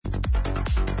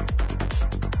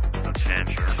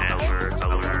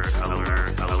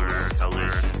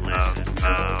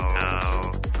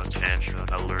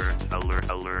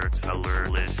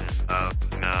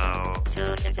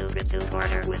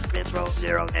Control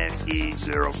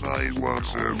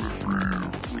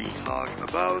 0XE0517. We talk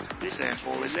about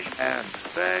decentralization and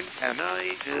bank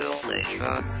annihilation.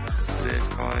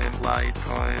 Bitcoin,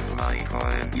 Litecoin,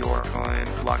 Litecoin, your coin,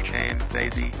 blockchain,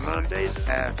 baby. Mondays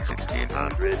at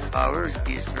 1600 hours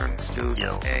Eastern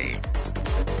Studio A.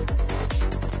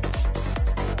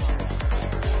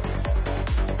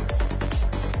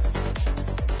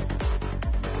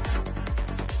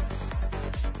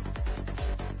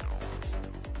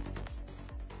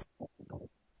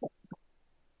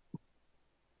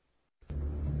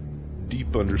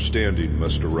 Deep understanding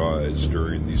must arise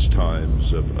during these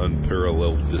times of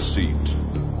unparalleled deceit.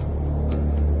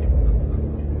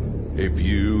 A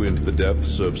view into the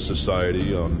depths of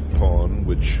society upon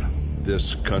which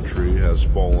this country has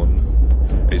fallen,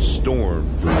 a storm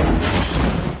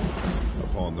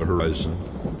upon the horizon.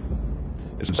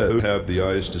 Instead of have the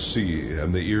eyes to see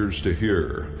and the ears to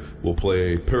hear, will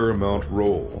play a paramount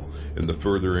role in the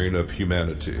furthering of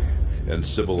humanity and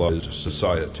civilized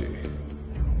society.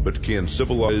 But can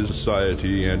civilized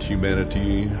society and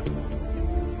humanity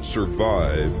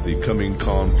survive the coming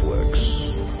conflicts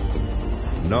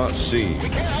not seen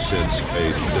since a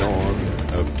dawn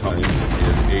of time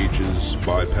in ages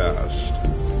bypast?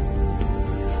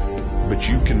 But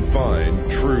you can find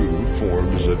true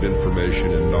forms of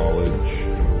information and knowledge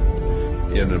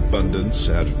in abundance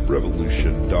at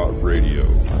revolution.radio,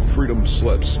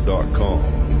 freedomslips.com,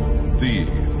 the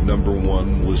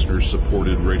 #1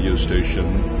 listener-supported radio station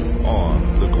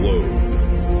on the globe,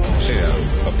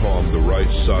 and upon the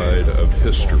right side of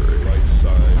history.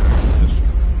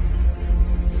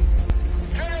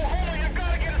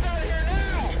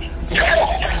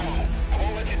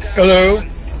 Hello.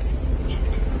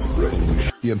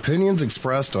 The opinions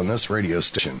expressed on this radio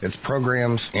station, its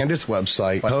programs, and its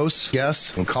website by hosts,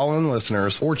 guests, and call-in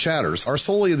listeners or chatters are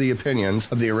solely the opinions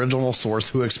of the original source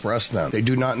who expressed them. They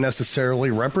do not necessarily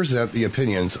represent the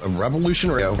opinions of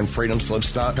Revolution Radio and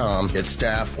FreedomSlips.com, its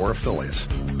staff, or affiliates.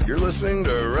 You're listening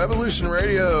to Revolution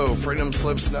Radio,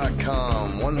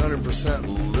 FreedomSlips.com,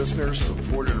 100%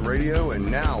 listener-supported radio, and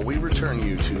now we return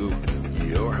you to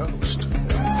your host.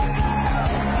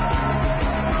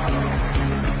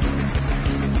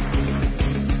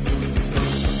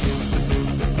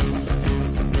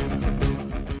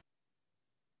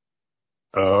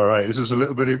 All right, this is a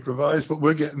little bit improvised, but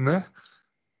we're getting there.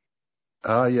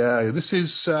 This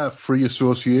is Free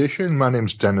Association. My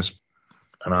name's Dennis,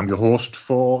 and I'm your host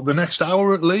for the next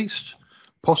hour at least,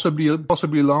 possibly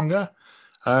longer.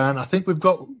 And I think we've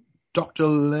got Dr.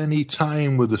 Lenny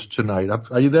Time with us tonight.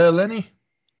 Are you there, Lenny?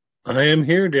 I am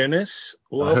here, Dennis.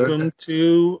 Welcome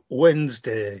to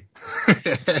Wednesday.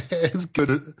 It's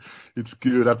good. It's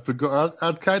good.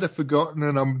 I'd kind of forgotten,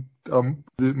 and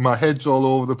my head's all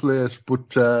over the place.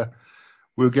 But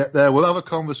we'll get there. We'll have a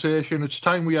conversation. It's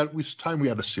time we had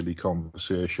a silly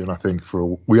conversation. I think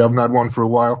we haven't had one for a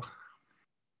while,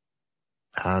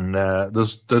 and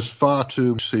there's far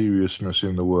too much seriousness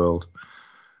in the world.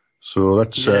 So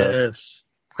let's counter.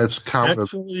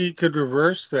 Actually, you could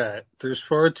reverse that. There's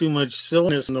far too much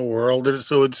silliness in the world,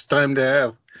 so it's time to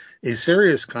have a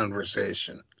serious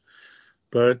conversation.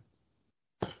 But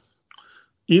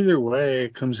either way,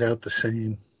 it comes out the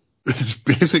same. It's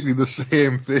basically the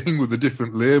same thing with a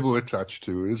different label attached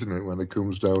to it, isn't it, when it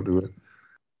comes down to it?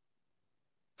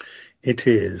 It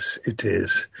is.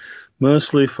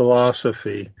 Mostly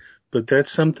philosophy. But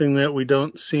that's something that we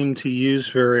don't seem to use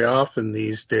very often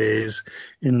these days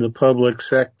in the public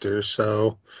sector.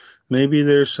 So maybe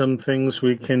there's some things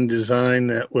we can design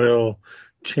that will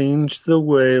change the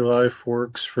way life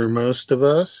works for most of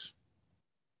us.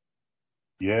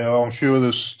 Yeah, I'm sure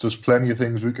there's plenty of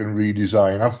things we can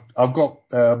redesign. I've got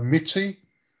Mitzi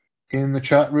in the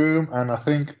chat room, and I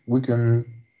think we can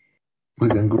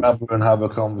grab her and have a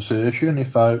conversation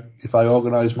if I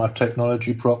organise my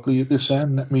technology properly at this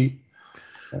end. Let me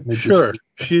sure.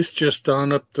 She's just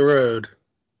on up the road.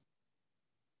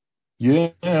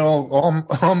 Yeah,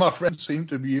 all my friends seem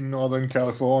to be in Northern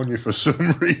California for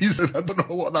some reason. I don't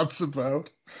know what that's about.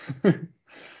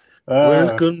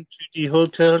 Welcome to the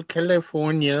Hotel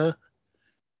California.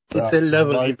 It's a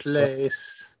lovely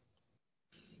place.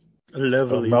 A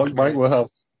lovely place. Might well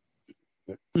help.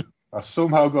 I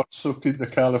somehow got sucked into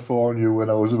California when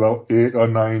I was about 8 or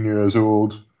 9 years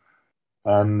old,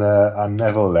 and I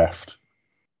never left.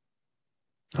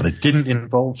 And it didn't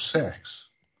involve sex.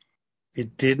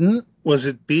 It didn't? Was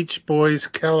it Beach Boys'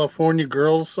 California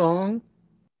Girl song?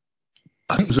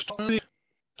 I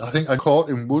think I caught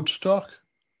in Woodstock.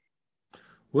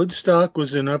 Woodstock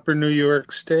was in Upper New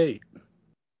York State.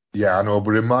 Yeah, I know,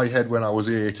 but in my head when I was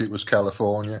 8, it was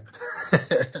California.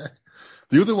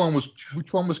 The other one was,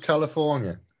 which one was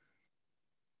California?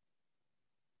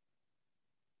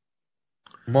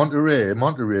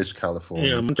 Monterey's California.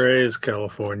 Yeah, Monterey is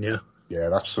California. Yeah,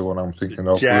 that's the one I'm thinking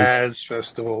of. Jazz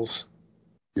festivals.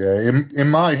 Yeah, in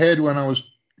my head when I was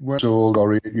old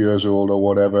or 8 years old or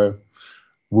whatever,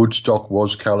 Woodstock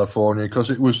was California because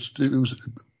it was a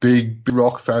big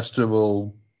rock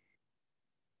festival.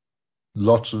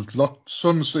 Lots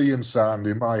sun, sea, and sand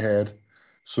in my head.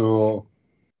 So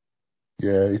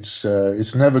yeah,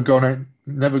 it's never gone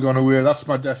away. That's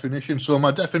my definition. So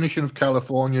my definition of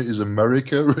California is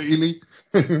America, really,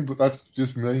 but that's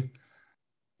just me.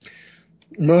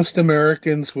 Most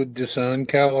Americans would disown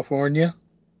California.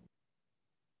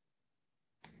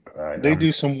 They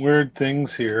do some weird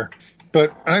things here.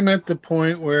 But I'm at the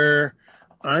point where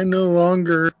I no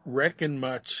longer reckon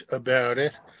much about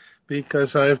it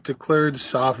because I've declared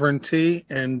sovereignty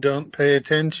and don't pay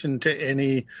attention to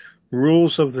any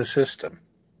rules of the system.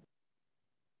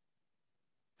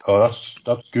 Oh,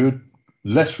 that's good.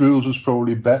 Less rules is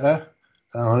probably better.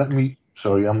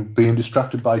 Sorry, I'm being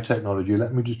distracted by technology.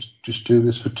 Let me just do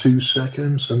this for 2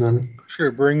 seconds and then...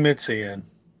 Sure, bring Mitzi in.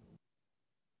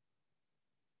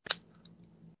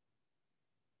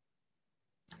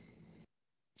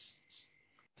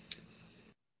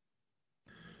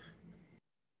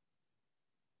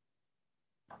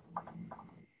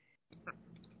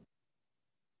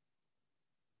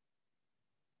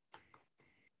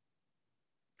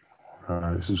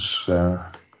 This is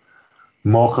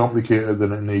more complicated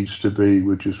than it needs to be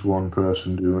with just one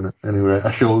person doing it. Anyway,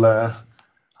 I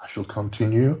shall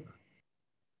continue.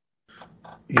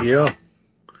 Yeah.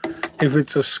 If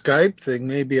it's a Skype thing,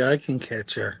 maybe I can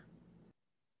catch her.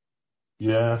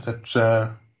 Yeah, that's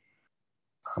I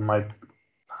might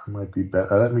be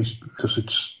better.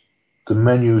 Because the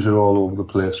menus are all over the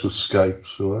place with Skype,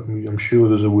 so I'm sure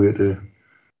there's a way to.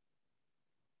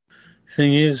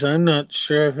 Thing is, I'm not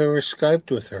sure I've ever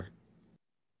Skyped with her.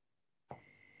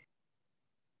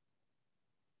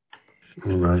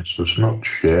 Right, so it's not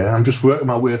share. I'm just working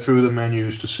my way through the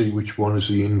menus to see which one is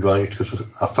the invite, because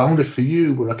I found it for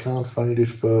you, but I can't find it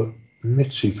for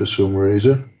Mitzi for some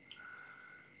reason.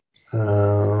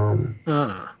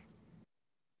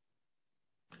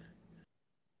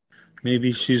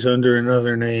 Maybe she's under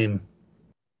another name.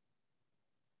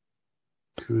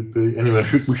 Could be. Anyway,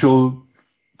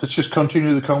 let's just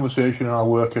continue the conversation and I'll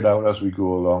work it out as we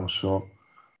go along, so.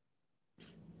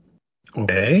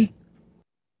 Okay.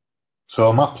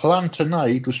 So my plan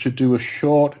tonight was to do a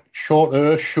shorter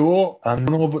show and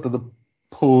run over to the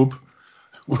pub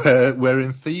where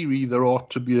in theory there ought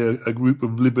to be a group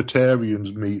of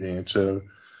libertarians meeting. It's a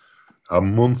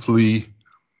monthly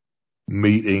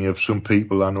meeting of some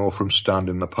people I know from Stand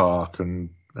in the Park and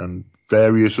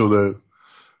various other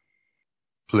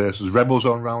places. Rebels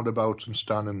on Roundabouts and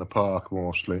Stand in the Park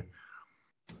mostly.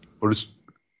 But it's,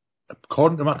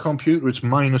 according to my computer, it's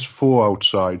 -4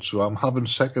 outside, so I'm having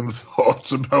second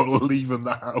thoughts about leaving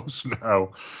the house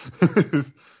now.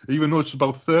 Even though it's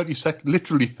about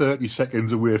literally 30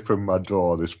 seconds away from my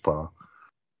door, this part.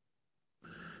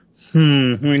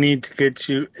 We need to get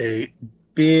you a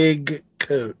big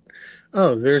coat.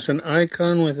 Oh, there's an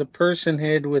icon with a person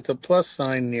head with a plus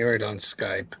sign near it on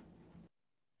Skype.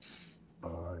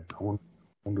 All right, I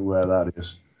wonder where that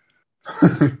is.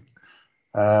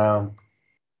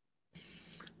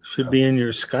 Should be in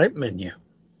your Skype menu.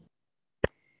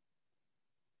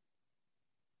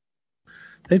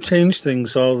 They change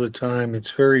things all the time.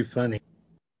 It's very funny.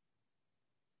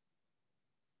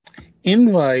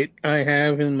 Invite I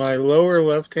have in my lower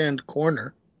left-hand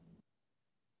corner.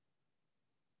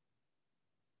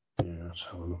 Yeah, let's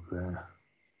have a look there.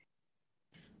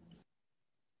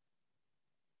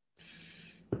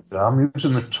 I'm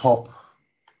using the top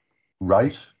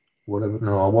right. Whatever.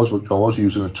 No, I was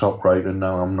using the top right, and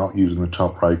now I'm not using the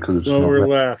top right because it's lower not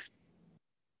left.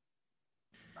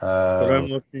 But I'm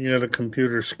looking at a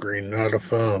computer screen, not a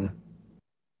phone.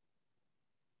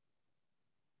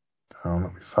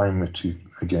 Let me find Mitzi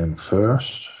again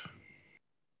first.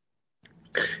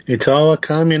 It's all a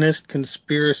communist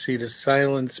conspiracy to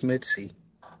silence Mitzi.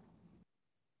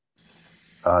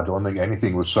 I don't think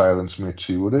anything would silence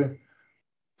Mitzi, would it?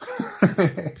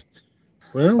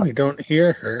 Well, we don't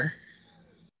hear her.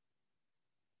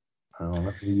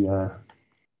 Let me,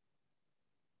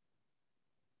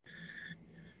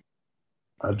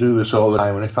 I do this all the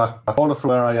time, and if I follow from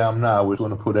where I am now, we're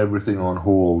going to put everything on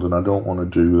hold, and I don't want to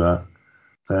do that.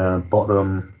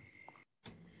 Bottom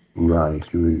right,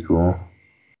 here we go.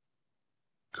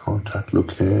 Contact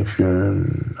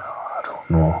location, I don't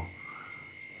know.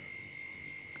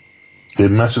 It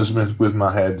messes with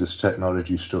my head, this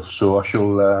technology stuff, so I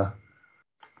shall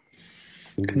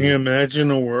Can you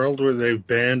imagine a world where they've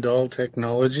banned all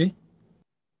technology?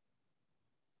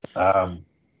 I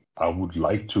would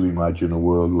like to imagine a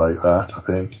world like that, I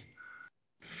think.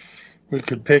 We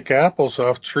could pick apples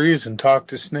off trees and talk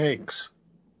to snakes.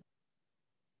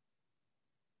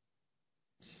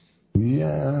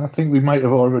 Yeah, I think we might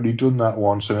have already done that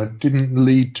once, and it didn't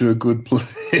lead to a good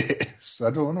place.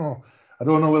 I don't know. I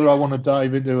don't know whether I want to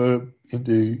dive into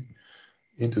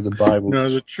the Bible. No,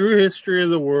 the true history of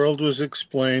the world was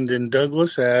explained in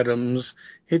Douglas Adams'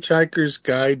 Hitchhiker's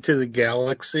Guide to the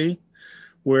Galaxy,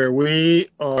 where we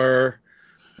are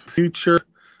future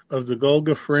of the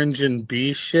Golgafringian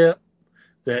B ship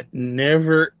that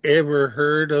never ever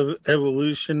heard of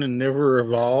evolution and never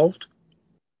evolved.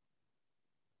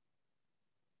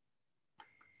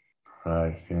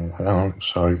 Right, yeah. Oh,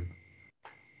 sorry.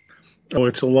 Oh,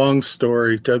 it's a long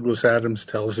story. Douglas Adams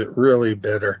tells it really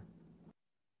better.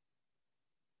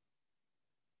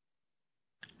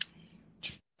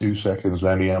 2 seconds,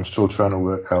 Lenny. I'm still trying to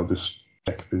work out this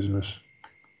tech business.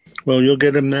 Well, you'll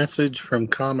get a message from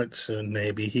Comet soon,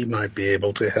 maybe. He might be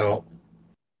able to help.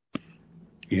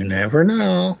 You never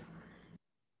know.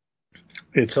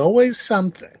 It's always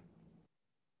something.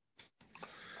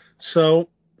 So,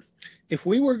 if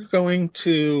we were going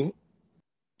to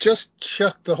just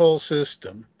chuck the whole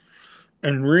system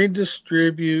and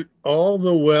redistribute all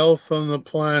the wealth on the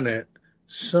planet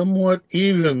somewhat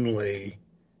evenly,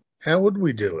 how would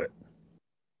we do it?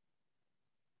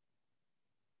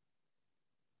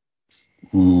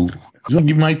 Ooh. I think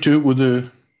you might do it with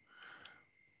a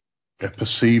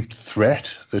perceived threat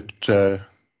that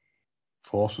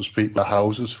forces people to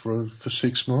houses for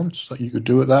 6 months. That you could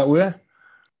do it that way.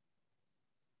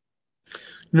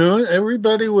 No,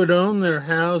 everybody would own their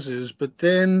houses, but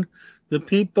then the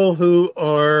people who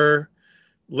are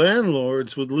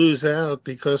landlords would lose out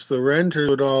because the renters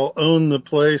would all own the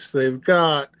place they've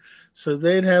got, so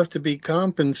they'd have to be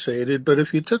compensated. But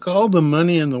if you took all the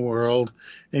money in the world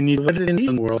and you divided it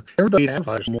in the world, everybody would have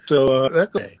houses. So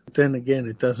that's okay. But then again,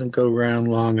 it doesn't go round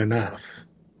long enough.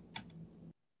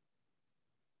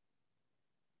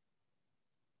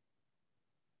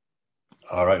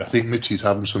 All right, I think Mitzi's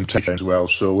having some tech as well,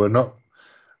 so we're not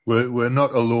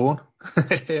alone.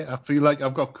 I feel like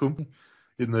I've got company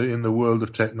in the world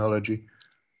of technology.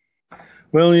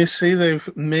 Well, you see,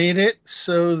 they've made it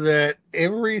so that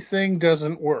everything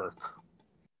doesn't work,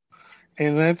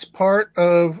 and that's part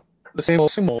of the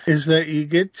symbol is that you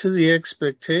get to the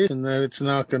expectation that it's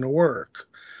not going to work.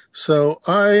 So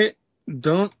I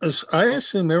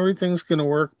assume everything's going to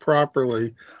work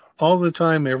properly all the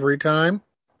time, every time.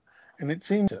 And it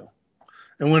seems to.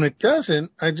 And when it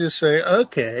doesn't, I just say,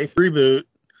 okay, reboot.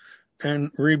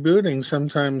 And rebooting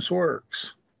sometimes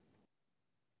works.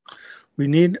 We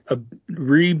need a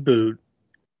reboot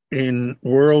in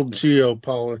world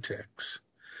geopolitics.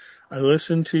 I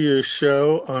listened to your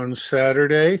show on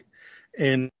Saturday,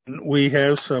 and we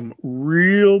have some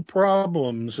real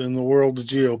problems in the world of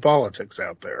geopolitics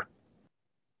out there.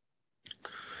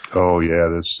 Oh, yeah,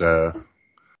 there's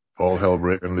all hell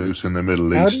breaking loose in the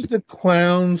Middle East. How did the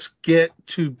clowns get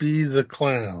to be the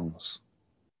clowns?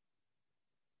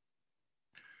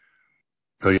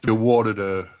 They awarded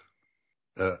a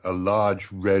large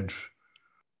red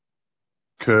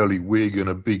curly wig and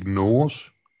a big nose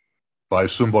by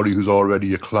somebody who's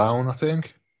already a clown, I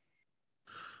think.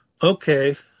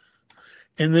 Okay.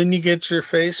 And then you get your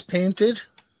face painted?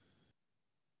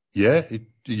 Yeah,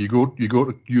 you go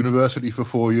to university for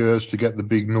 4 years to get the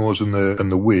big nose and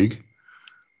the wig,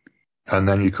 and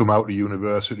then you come out of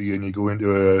university and you go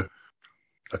into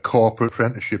a corporate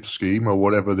apprenticeship scheme or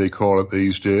whatever they call it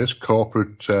these days,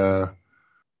 corporate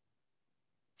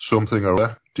something or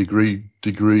other,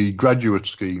 degree graduate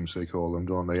schemes they call them,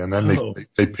 don't they? And then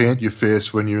they paint your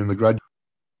face when you're in the graduate.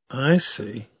 I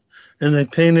see. And they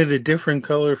painted a different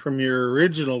color from your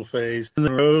original face in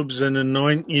the robes and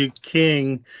anoint you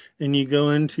king, and you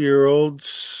go into your old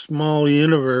small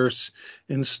universe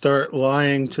and start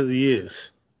lying to the youth.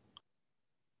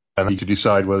 And you can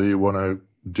decide whether you want to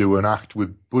do an act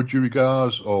with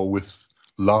budgerigars or with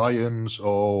lions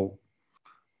or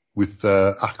with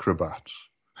acrobats.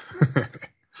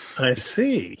 I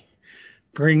see.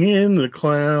 Bring in the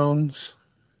clowns.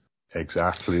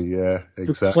 Exactly, yeah,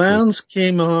 exactly. The clowns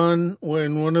came on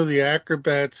when one of the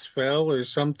acrobats fell or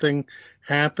something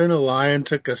happened. A lion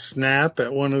took a snap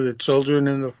at one of the children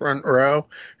in the front row,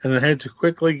 and they had to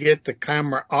quickly get the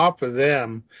camera off of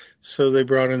them, so they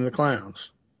brought in the clowns.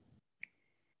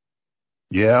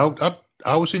 Yeah,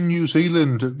 I was in New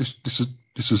Zealand. This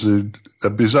is a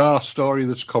bizarre story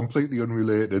that's completely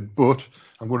unrelated, but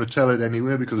I'm going to tell it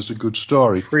anyway because it's a good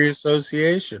story. Free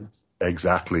association.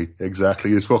 Exactly.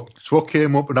 It's what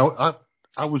came up, and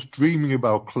I was dreaming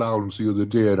about clowns the other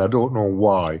day, and I don't know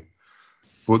why,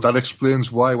 but that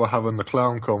explains why we're having the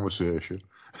clown conversation.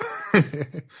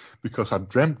 Because I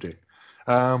dreamt it.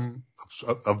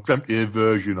 I've dreamt a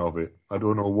version of it. I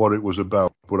don't know what it was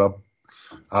about, but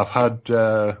I've had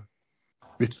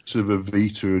bits of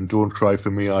Evita and Don't Cry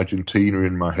for Me Argentina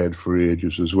in my head for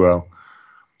ages as well.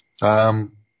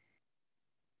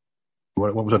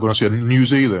 What was I going to say? New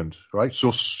Zealand, right?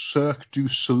 So Cirque du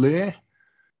Soleil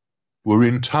were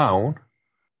in town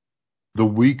the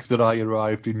week that I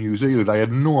arrived in New Zealand. I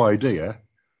had no idea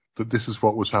that this is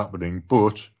what was happening,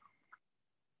 but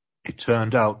it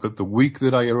turned out that the week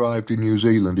that I arrived in New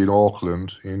Zealand, in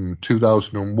Auckland, in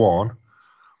 2001,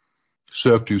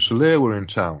 Cirque du Soleil were in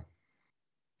town.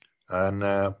 And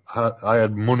I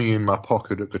had money in my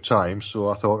pocket at the time, so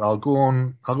I thought I'll go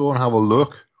and have a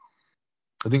look.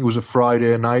 I think it was a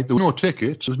Friday night. There were no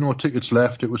tickets. There was no tickets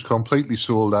left. It was completely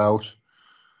sold out.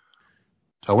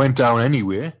 I went down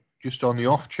anyway, just on the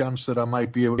off chance that I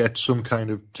might be able to get some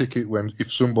kind of ticket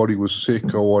if somebody was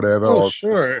sick or whatever. Oh,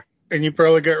 sure. And you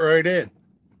probably got right in.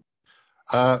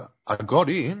 I got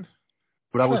in,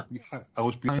 but I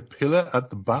was behind a pillar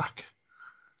at the back.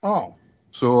 Oh.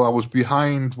 So I was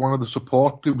behind one of the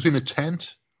support. It was in a tent.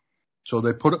 So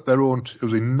they put up their own. It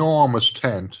was an enormous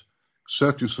tent.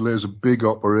 Cirque du Soleil is a big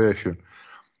operation.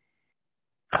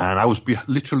 And I was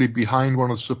literally behind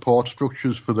one of the support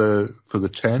structures for the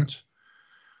tent.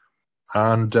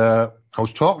 And I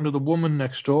was talking to the woman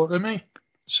next door to me,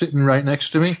 sitting right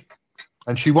next to me.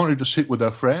 And she wanted to sit with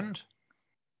her friend.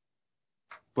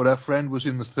 But her friend was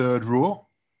in the third row.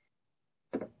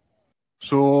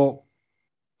 So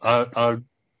I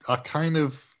kind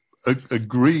of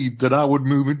agreed that I would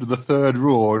move into the third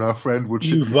row and our friend would sit.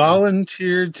 You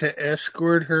volunteered to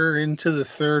escort her into the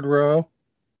third row?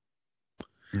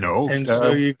 No. And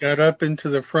so you got up into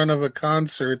the front of a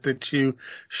concert that you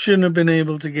shouldn't have been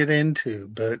able to get into,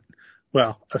 but,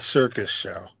 well, a circus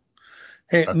show.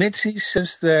 Hey, Mitzi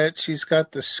says that she's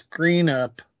got the screen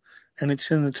up and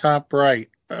it's in the top right.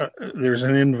 There's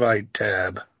an invite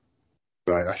tab.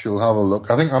 Right, I shall have a look.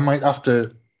 I think I might have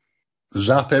to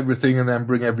zap everything and then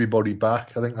bring everybody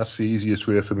back. I think that's the easiest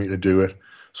way for me to do it.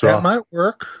 So that might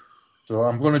work. So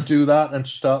I'm going to do that and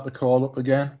start the call up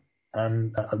again.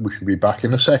 And we should be back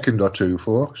in a second or two,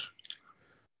 folks.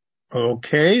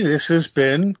 Okay, this has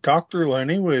been Dr.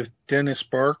 Lenny with Dennis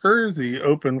Barker, the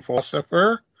Open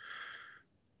Philosopher,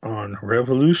 on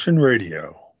Revolution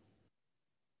Radio.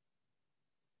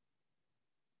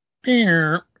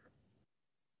 Here.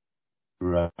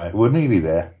 Right, we're nearly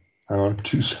there. Hang on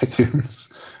 2 seconds.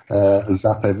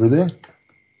 Zap everything.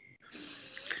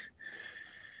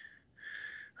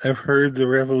 I've heard the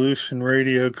Revolution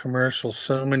Radio commercial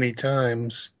so many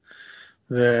times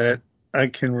that I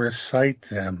can recite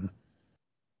them.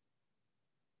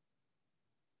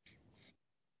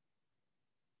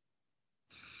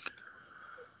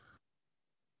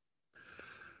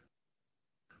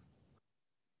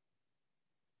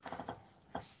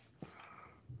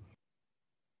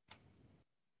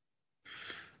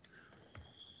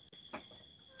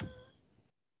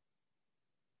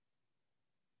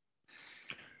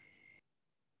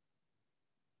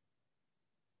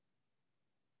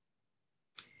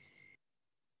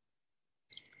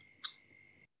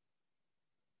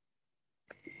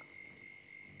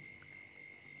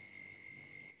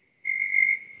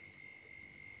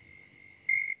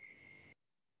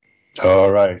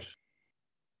 All right.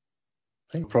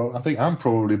 I think I'm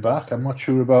probably back. I'm not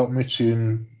sure about Mitzi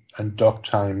and Doc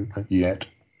time yet.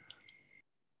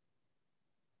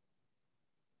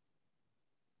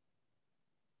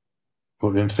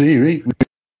 But in theory,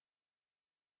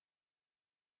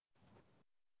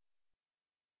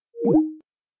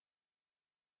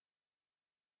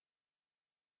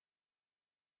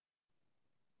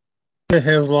 I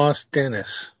have lost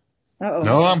Dennis. Uh-oh.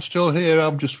 No, I'm still here.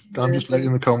 I'm just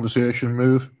letting the conversation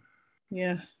move.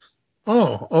 Yeah.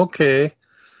 Oh, okay.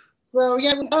 Well,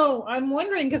 yeah. Oh, I'm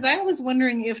wondering, because I was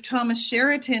wondering if Thomas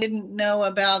Sheraton didn't know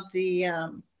about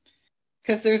the,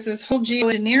 because there's this whole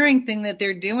geoengineering thing that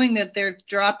they're doing, that they're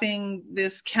dropping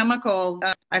this chemical,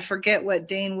 I forget what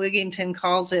Dane Wigington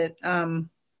calls it,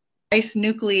 ice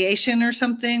nucleation or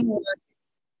something.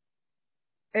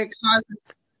 It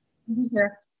causes.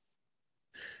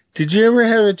 Did you ever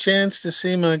have a chance to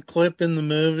see my clip in the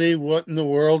movie? What in the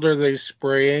world are they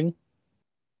spraying?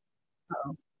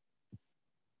 Oh.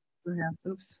 Yeah.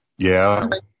 Oops. Yeah.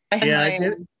 I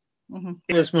did. Mm-hmm.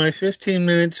 It was my 15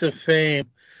 minutes of fame,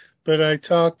 but I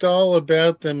talked all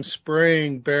about them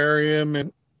spraying barium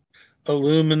and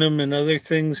aluminum and other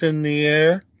things in the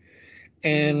air.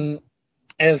 And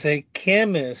as a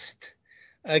chemist,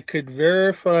 I could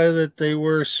verify that they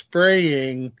were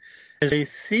spraying. As a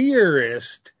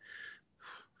theorist,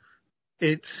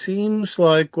 it seems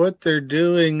like what they're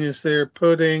doing is they're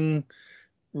putting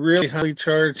really highly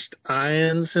charged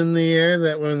ions in the air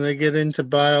that when they get into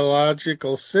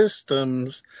biological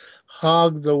systems,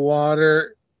 hog the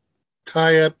water,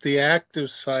 tie up the active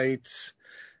sites,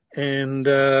 and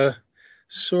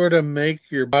sort of make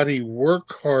your body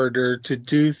work harder to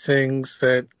do things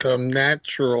that come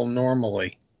natural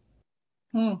normally.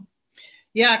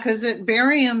 Yeah, because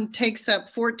barium takes up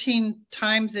 14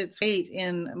 times its weight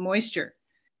in moisture,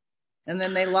 and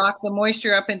then they lock the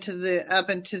moisture up into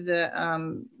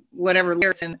the whatever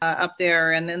layers up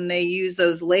there, and then they use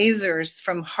those lasers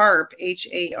from HAARP,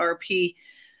 HARP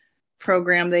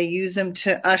program. They use them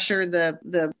to usher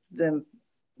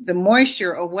the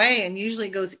moisture away, and usually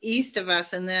it goes east of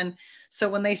us. And then so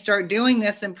when they start doing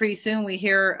this, then pretty soon we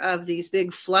hear of these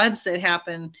big floods that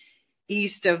happen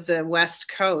east of the west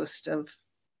coast of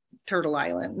Turtle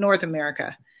Island, North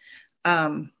America.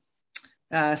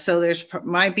 So there's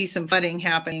might be some flooding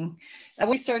happening.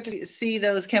 We start to see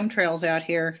those chemtrails out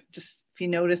here, just if you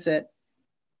notice it.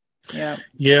 Yeah.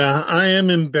 Yeah, I am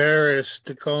embarrassed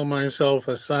to call myself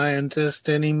a scientist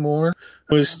anymore.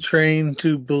 I was trained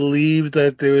to believe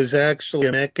that there was actually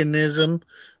a mechanism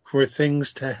for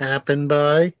things to happen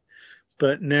by,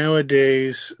 but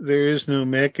nowadays there is no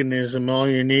mechanism. All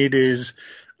you need is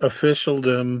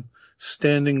officialdom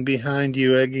standing behind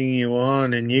you, egging you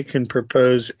on, and you can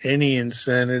propose any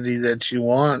insanity that you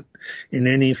want in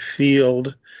any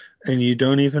field, and you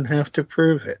don't even have to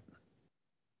prove it.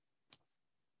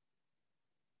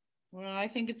 Well, I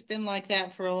think it's been like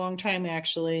that for a long time,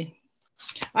 actually.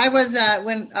 I was,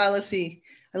 let's see,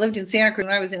 I lived in Santa Cruz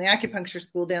when I was in acupuncture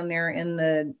school down there in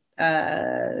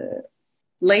the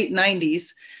late 90s,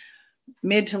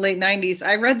 mid to late 90s.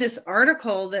 I read this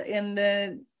article that in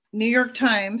the New York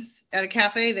Times at a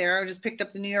cafe there. I just picked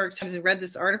up the New York Times and read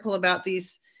this article about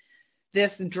this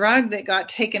drug that got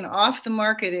taken off the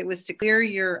market. It was to clear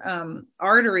your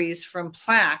arteries from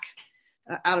plaque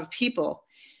out of people.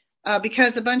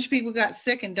 Because a bunch of people got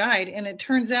sick and died, and it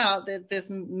turns out that this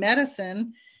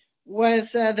medicine was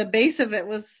the base of it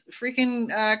was freaking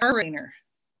carbapenem,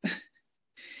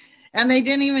 and they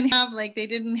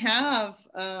didn't have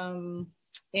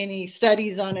any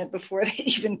studies on it before they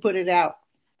even put it out.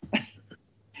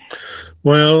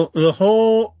 Well, the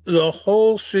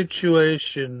whole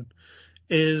situation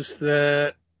is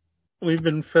that we've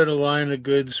been fed a line of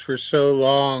goods for so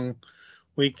long.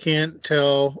 We can't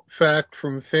tell fact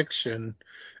from fiction,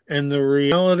 and the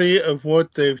reality of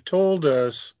what they've told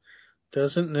us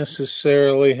doesn't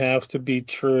necessarily have to be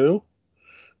true,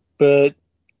 but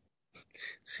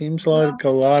seems like a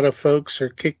lot of folks are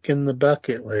kicking the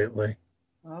bucket lately.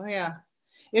 Oh, yeah.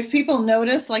 If people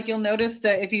notice, like you'll notice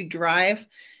that if you drive,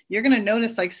 you're going to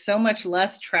notice like so much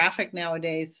less traffic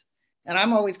nowadays. And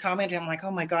I'm always commenting, I'm like,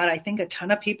 oh my God, I think a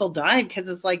ton of people died, because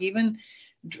it's like even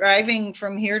driving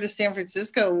from here to San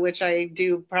Francisco, which I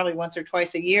do probably once or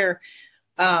twice a year,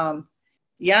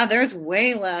 there's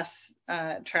way less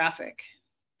traffic.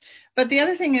 But the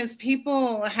other thing is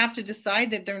people have to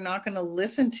decide that they're not going to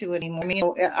listen to it anymore. I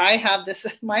mean, I have this,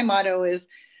 my motto is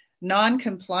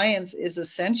non-compliance is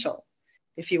essential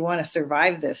if you want to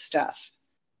survive this stuff.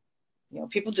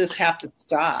 People just have to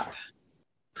stop.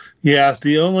 Yeah,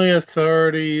 the only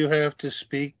authority you have to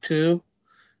speak to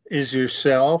is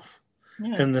yourself.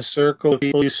 Yeah. And the circle of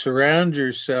people you surround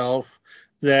yourself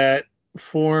that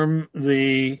form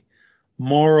the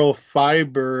moral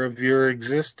fiber of your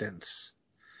existence.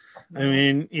 I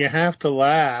mean, you have to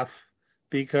laugh,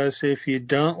 because if you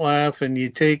don't laugh and you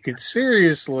take it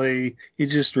seriously, you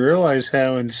just realize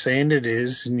how insane it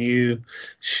is, and you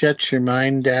shut your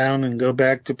mind down and go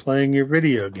back to playing your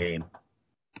video game.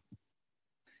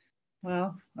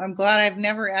 Well, I'm glad I've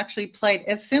never actually played.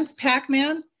 Since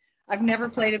Pac-Man, I've never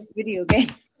played a video game.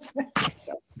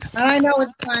 And I know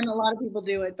it's fun. A lot of people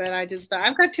do it, but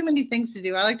I've got too many things to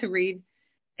do. I like to read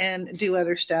and do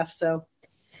other stuff. So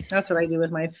that's what I do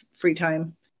with my free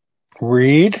time.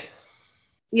 Read?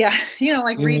 Yeah.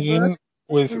 Like read books.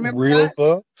 With real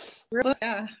books? Real books,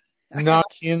 yeah. Not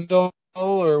Kindle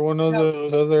or one of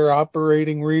those other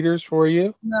operating readers for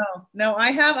you? No,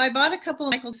 I bought a couple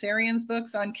of Michael Sarian's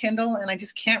books on Kindle, and I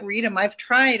just can't read them. I've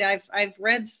tried. I've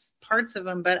read parts of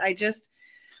them, but I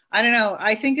don't know.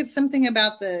 I think it's something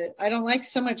about I don't like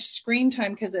so much screen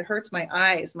time because it hurts my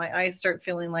eyes. My eyes start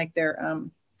feeling like they're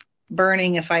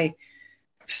burning if I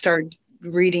start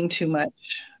reading too much.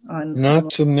 Not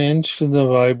to mention the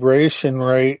vibration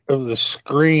rate of the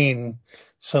screen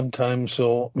sometimes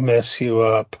will mess you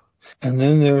up. And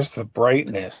then there's the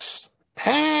brightness.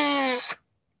 Ah!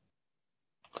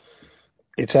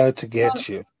 It's out to get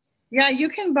you. Yeah, you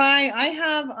can buy, I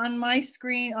have on my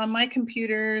screen, on my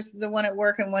computers, the one at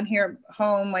work and one here at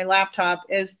home, my laptop,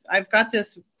 I've got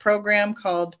this program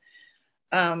called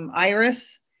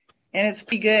Iris, and it's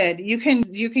pretty good. You can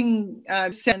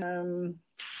set,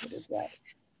 what is that,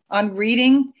 on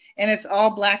reading, and it's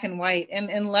all black and white. And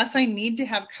unless I need to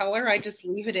have color, I just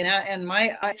leave it in that, and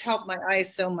my eyes help my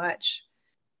eyes so much.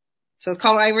 So it's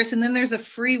called Iris, and then there's a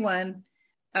free one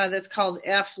that's called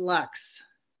F-Lux.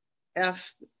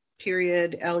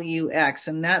 F.LUX,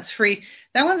 and that's free.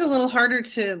 That one's a little harder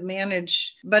to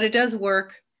manage, but it does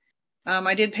work.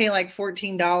 I did pay like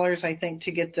 $14, I think,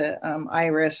 to get the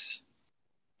Iris,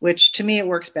 which to me it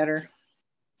works better.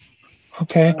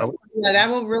 Okay. Yeah, that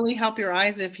will really help your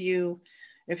eyes if you're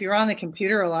on the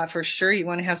computer a lot. For sure, you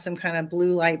want to have some kind of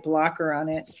blue light blocker on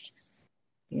it.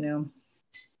 You know.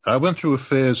 I went through a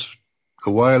phase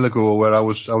a while ago where I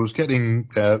was getting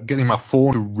my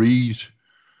phone to read.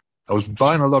 I was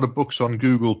buying a lot of books on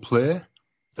Google Play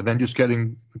and then just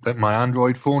getting my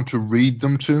Android phone to read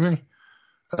them to me.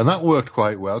 And that worked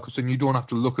quite well because then you don't have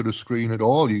to look at a screen at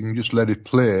all. You can just let it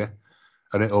play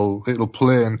and it'll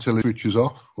play until it switches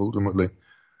off ultimately.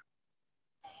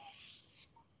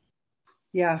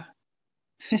 Yeah.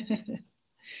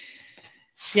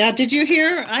 Yeah, did you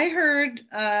hear? I heard,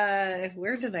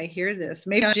 where did I hear this?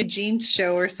 Maybe on Gene's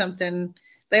show or something.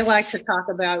 They like to talk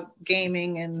about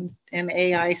gaming and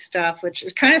AI stuff, which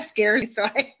is kind of scary, so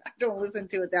I don't listen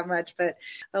to it that much, but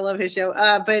I love his show.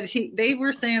 But they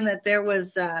were saying that there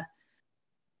was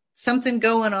something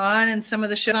going on in some of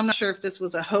the shows. I'm not sure if this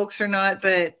was a hoax or not,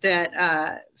 but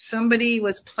that somebody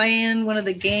was playing one of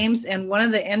the games, and one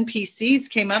of the NPCs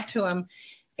came up to him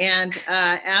and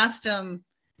asked him,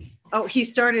 he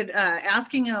started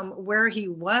asking him where he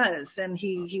was, and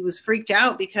he was freaked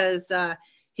out because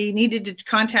he needed to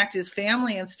contact his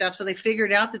family and stuff. So they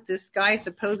figured out that this guy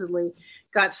supposedly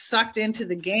got sucked into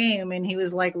the game and he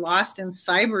was like lost in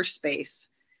cyberspace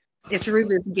through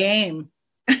this game.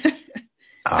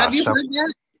 Have you heard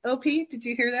that, OP? Did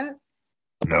you hear that?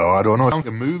 No, I don't know. It's like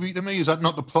a movie to me. Is that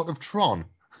not the plot of Tron?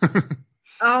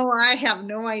 Oh, I have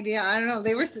no idea. I don't know.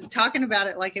 They were talking about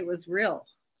it like it was real.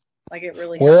 Like it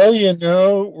really Well, you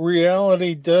know,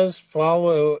 reality does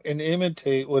follow and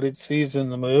imitate what it sees in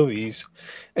the movies.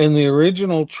 And the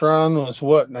original Tron was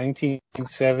what,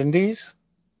 1970s?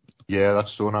 Yeah,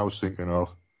 that's the one I was thinking of.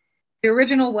 The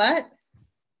original what?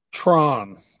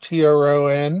 Tron.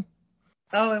 Tron.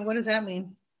 Oh, and what does that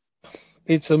mean?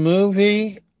 It's a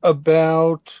movie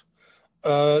about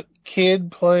a kid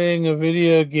playing a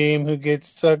video game who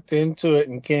gets sucked into it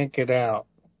and can't get out.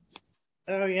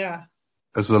 Oh, yeah.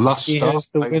 As the last he has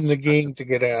to win the game to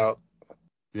get out.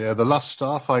 Yeah, the Last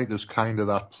Starfighter is kind of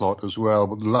that plot as well,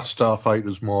 but the Last Starfighter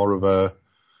is more of a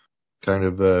kind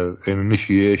of an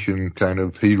initiation kind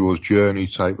of hero's journey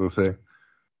type of thing.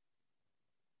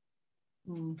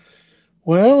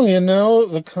 Well, you know,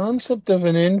 the concept of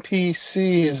an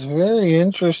NPC is a very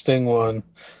interesting one,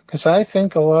 because I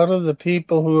think a lot of the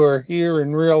people who are here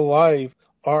in real life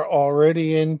are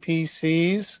already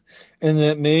NPCs, and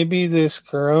that maybe this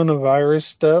coronavirus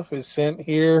stuff is sent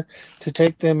here to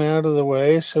take them out of the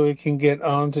way so we can get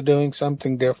on to doing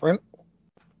something different.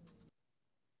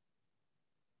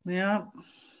 Yeah.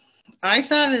 I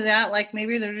thought of that like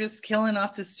maybe they're just killing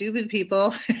off the stupid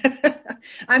people.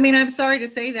 I mean, I'm sorry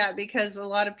to say that because a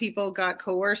lot of people got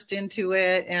coerced into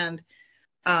it and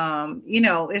you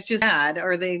know, it's just bad.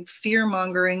 Or they fear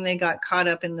mongering, they got caught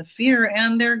up in the fear,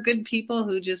 and they're good people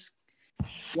who just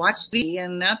watch TV,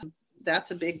 and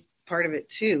that's a big part of it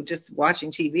too, just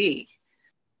watching TV.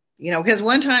 You know, because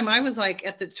one time I was like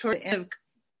at the end of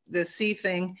the C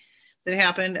thing that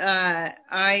happened, I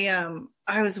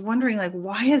was wondering like,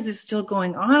 why is this still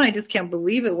going on? I just can't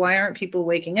believe it. Why aren't people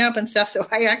waking up and stuff? So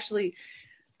I actually,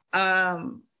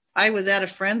 I was at a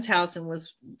friend's house and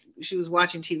she was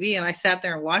watching TV, and I sat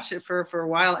there and watched it for a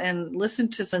while and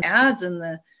listened to some ads and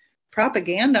the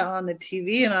propaganda on the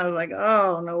TV, and I was like,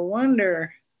 oh, no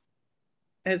wonder.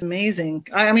 It's amazing.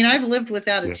 I mean, I've lived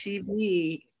without a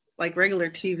TV, like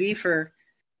regular TV for,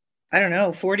 I don't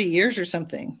know, 40 years or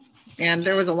something. And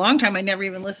there was a long time I never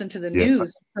even listened to the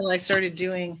news until I started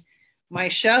doing my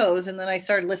shows, and then I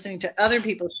started listening to other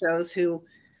people's shows who,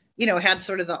 you know, had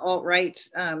sort of the alt-right,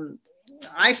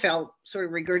 I felt sort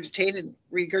of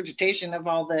regurgitation of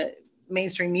all the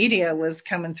mainstream media was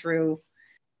coming through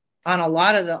on a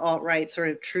lot of the alt-right sort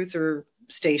of truther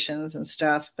stations and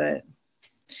stuff. But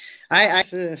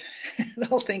the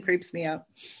whole thing creeps me out.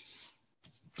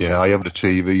 Yeah, I had the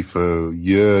TV for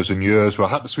years and years where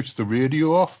I had to switch the radio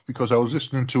off because I was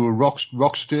listening to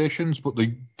rock stations, but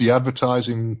the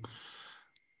advertising,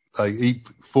 like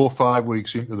 4 or 5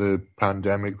 weeks into the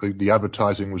pandemic, the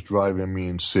advertising was driving me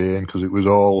insane because it was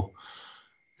all,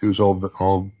 it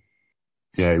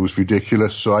was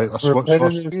ridiculous. So I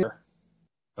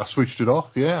switched it off.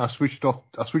 Yeah, I switched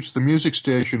the music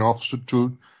station off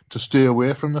to stay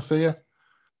away from the fear.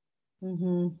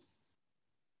 Mhm.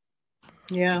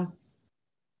 Yeah.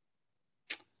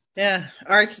 Yeah.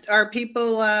 Are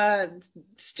people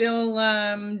still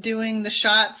doing the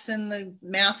shots and the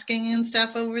masking and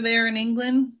stuff over there in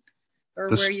England, or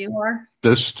where you are?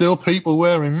 There's still people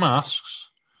wearing masks.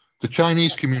 The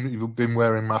Chinese community have been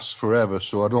wearing masks forever,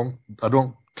 so I don't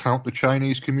count the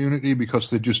Chinese community because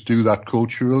they just do that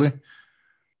culturally.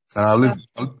 And I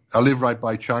live right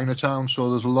by Chinatown,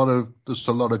 so there's a lot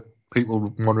of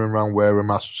people wandering around wearing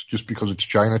masks just because it's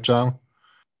Chinatown.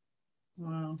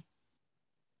 Wow.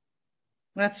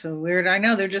 That's so weird. I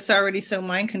know they're just already so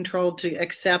mind controlled to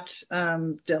accept,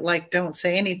 don't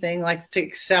say anything, like to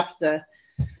accept the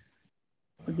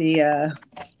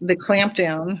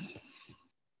clampdown.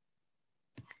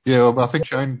 Yeah, well, I think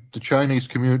the Chinese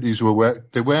communities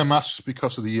wear masks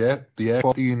because of the air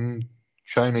quality in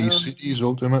Chinese cities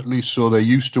ultimately. So they're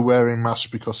used to wearing masks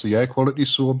because the air quality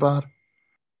is so bad.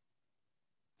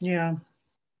 Yeah.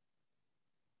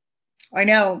 I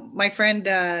know my friend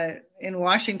in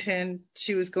Washington,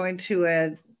 she was going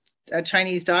to a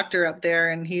Chinese doctor up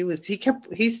there, and I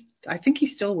think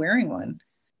he's still wearing one.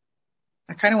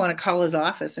 I kind of want to call his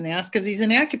office and ask, because he's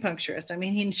an acupuncturist. I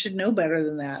mean, he should know better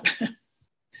than that.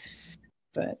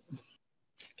 But I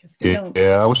guess they don't.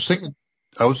 Yeah, I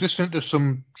was listening to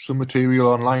some material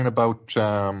online about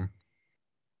the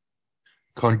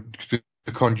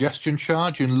congestion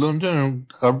charge in London,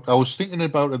 and I was thinking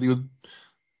about it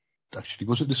actually,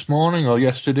 was it this morning or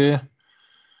yesterday?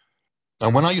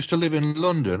 And when I used to live in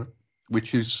London,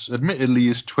 which is admittedly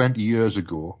is 20 years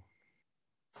ago,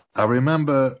 I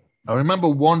remember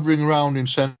wandering around in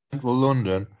central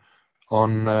London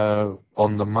on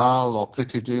the Mall or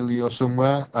Piccadilly or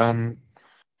somewhere, and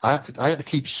I had to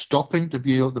keep stopping to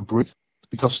be able to breathe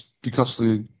because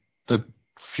the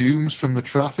fumes from the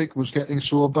traffic was getting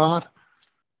so bad.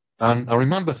 And I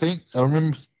remember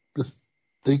thinking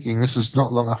this is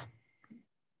not long after.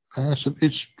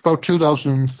 It's about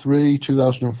 2003,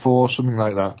 2004, something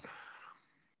like that.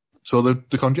 So the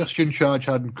congestion charge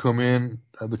hadn't come in,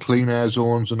 the clean air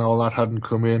zones and all that hadn't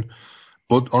come in.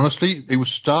 But honestly, it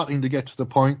was starting to get to the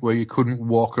point where you couldn't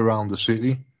walk around the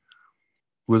city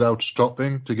without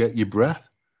stopping to get your breath.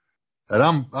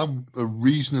 And I'm a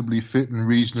reasonably fit and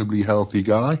reasonably healthy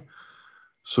guy.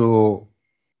 So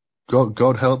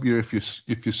God help you if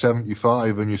you're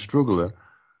 75 and you're struggling.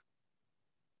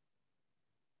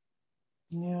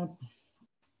 Yeah.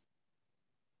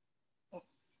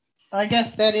 I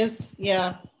guess that is,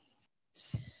 yeah.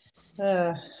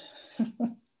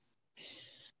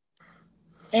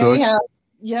 Anyhow,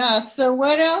 yeah. So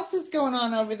what else is going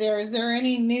on over there? Is there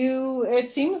any new?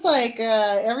 It seems like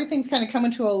everything's kind of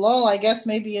coming to a lull. I guess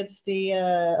maybe it's the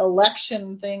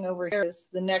election thing over here is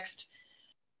the next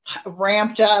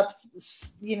ramped up,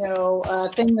 thing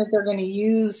that they're going to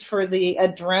use for the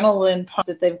adrenaline pump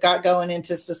that they've got going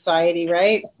into society,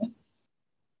 right?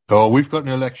 Oh, we've got an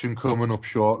election coming up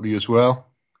shortly as well.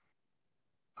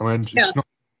 I mean,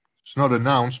 it's not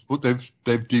announced, but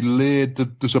they've delayed.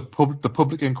 The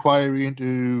public inquiry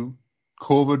into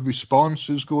COVID response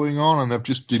is going on, and they've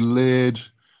just delayed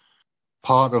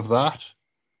part of that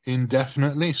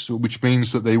indefinitely. So, which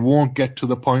means that they won't get to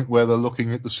the point where they're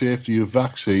looking at the safety of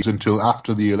vaccines until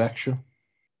after the election.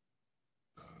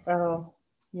 Oh,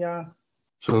 yeah.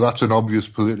 So that's an obvious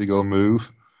political move.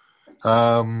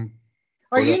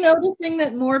 Are you noticing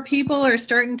that more people are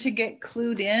starting to get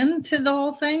clued in to the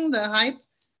whole thing, the hype?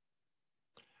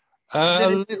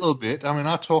 A little bit. I mean,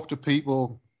 I talk to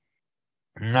people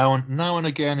now and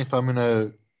again. If I'm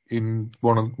in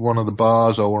one of the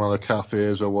bars or one of the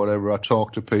cafes or whatever, I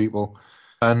talk to people,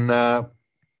 and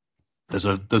there's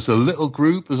a little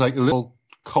group, there's like a little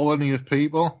colony of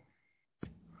people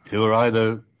who are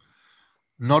either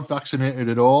not vaccinated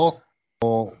at all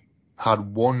or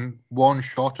had one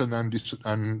shot and then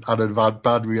and had a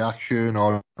bad reaction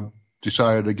or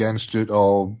decided against it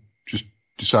or just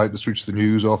decided to switch the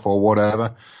news off or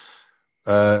whatever.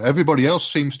 Everybody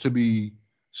else seems to be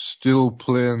still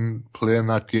playing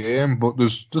that game, but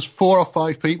there's 4 or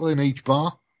 5 people in each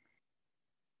bar.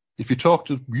 If you talk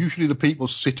to usually the people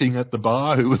sitting at the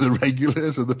bar who are the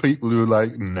regulars are the people who are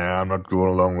like, nah, I'm not going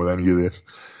along with any of this.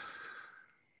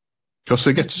 Because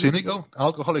they get cynical.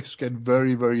 Alcoholics get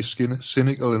very, very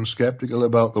cynical and skeptical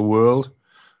about the world,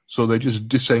 so they just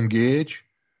disengage.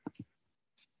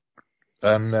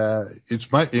 And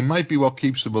it might be what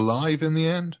keeps them alive in the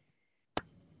end.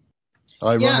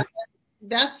 Yeah,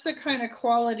 that's the kind of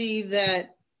quality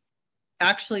that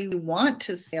actually we want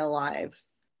to stay alive.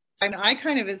 And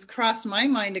it's crossed my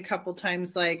mind a couple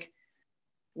times, like,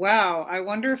 wow, I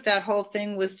wonder if that whole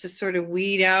thing was to sort of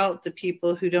weed out the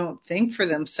people who don't think for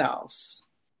themselves.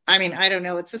 I mean, I don't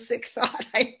know. It's a sick thought.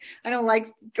 I don't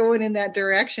like going in that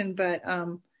direction, but,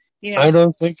 I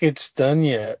don't think it's done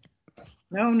yet.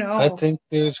 No. I think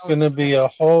there's going to be a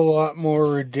whole lot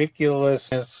more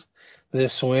ridiculousness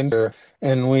this winter,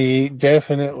 and we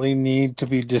definitely need to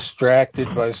be distracted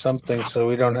by something so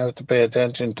we don't have to pay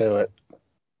attention to it.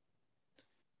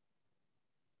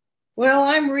 Well,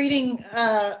 I'm reading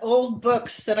old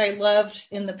books that I loved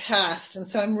in the past, and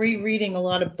so I'm rereading a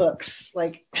lot of books,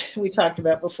 like we talked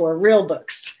about before, real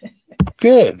books.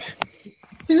 Good.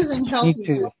 Choosing healthy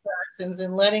distractions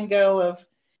and letting go of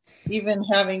even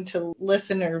having to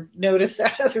listen or notice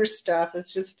that other stuff.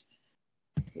 It's just,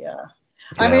 yeah.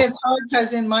 I mean, it's hard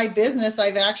because in my business,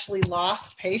 I've actually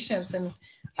lost patients, and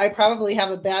I probably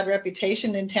have a bad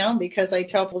reputation in town because I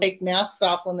tell people to take masks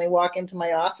off when they walk into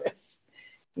my office,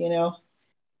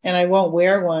 and I won't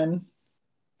wear one.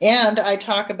 And I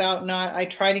talk about I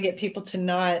try to get people to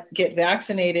not get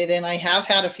vaccinated, and I have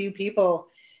had a few people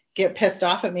get pissed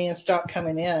off at me and stop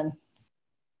coming in.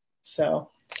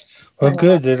 So. Well,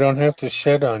 good. They don't have to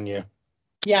shed on you.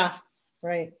 Yeah,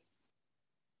 right.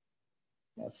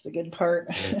 That's the good part.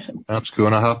 That's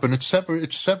going to happen.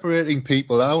 It's separating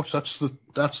people out. That's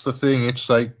the thing. It's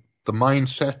like the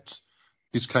mindset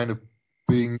is kind of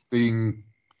being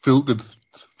filtered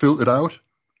out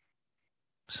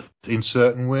in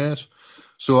certain ways.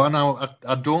 So I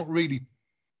don't really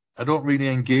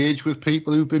engage with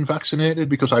people who've been vaccinated,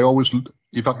 because I always,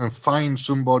 if I can find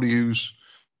somebody who's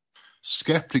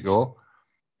skeptical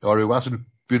or who hasn't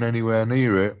been anywhere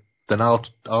near it, then I'll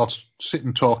sit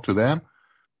and talk to them.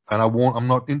 And I'm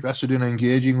not interested in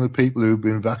engaging with people who've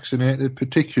been vaccinated,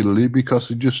 particularly because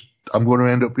I'm going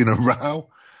to end up in a row.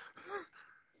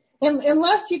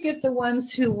 Unless you get the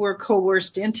ones who were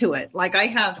coerced into it. Like I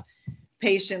have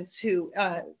patients who,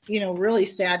 really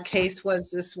sad case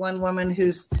was this one woman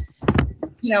who's,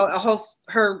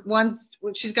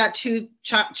 she's got two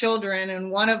children,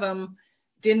 and one of them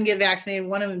didn't get vaccinated.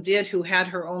 One of them did, who had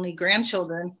her only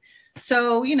grandchildren.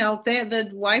 So, the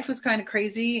wife was kind of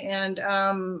crazy and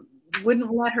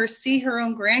wouldn't let her see her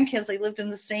own grandkids. They lived in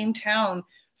the same town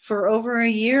for over a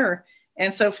year.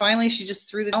 And so finally she just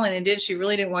threw the towel in and did. She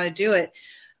really didn't want to do it.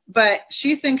 But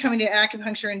she's been coming to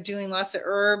acupuncture and doing lots of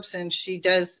herbs, and she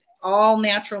does all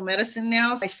natural medicine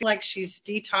now. So I feel like she's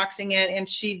detoxing it, and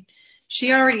she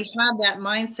already had that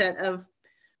mindset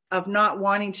of not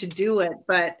wanting to do it.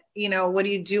 But, what do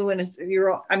you do when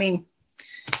your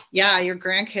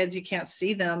grandkids, you can't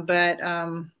see them. But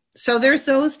so there's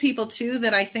those people, too,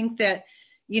 that I think that,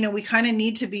 we kind of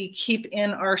need to keep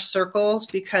in our circles,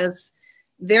 because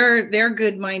they're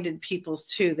good-minded people,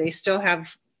 too. They still have,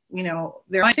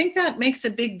 I think that makes a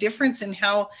big difference in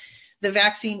how the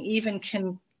vaccine even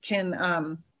can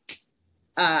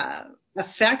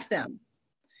affect them.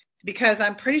 Because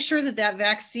I'm pretty sure that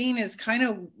vaccine is kind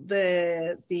of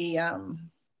the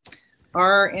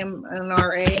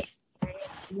mRNA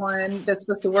one that's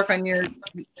supposed to work on your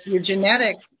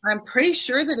genetics. I'm pretty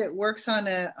sure that it works on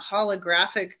a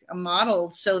holographic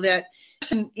model, so that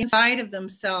inside of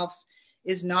themselves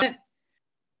is not,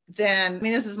 then,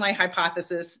 this is my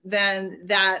hypothesis, then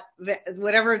that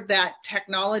whatever that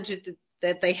technology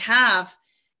that they have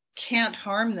can't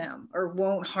harm them, or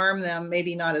won't harm them,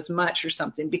 maybe not as much or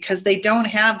something, because they don't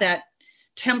have that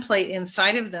template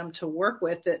inside of them to work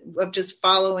with, of just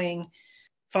following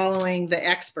the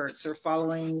experts, or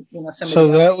following, somebody So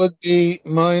else. that would be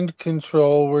mind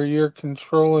control, where you're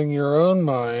controlling your own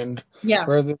mind,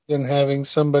 rather than having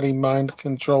somebody mind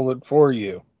control it for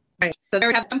you. Right. So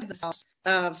they have themselves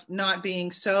of not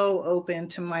being so open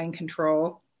to mind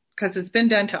control, because it's been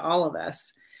done to all of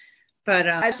us. But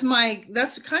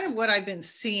that's kind of what I've been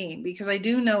seeing, because I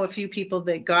do know a few people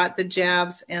that got the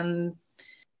jabs, and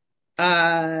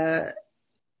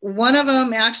one of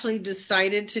them actually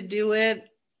decided to do it.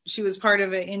 She was part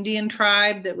of an Indian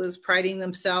tribe that was priding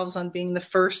themselves on being the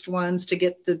first ones to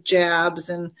get the jabs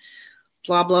and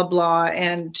blah, blah, blah.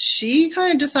 And she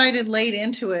kind of decided late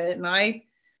into it. And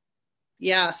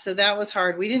so that was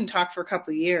hard. We didn't talk for a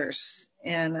couple of years.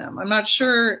 And I'm not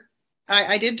sure.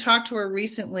 I did talk to her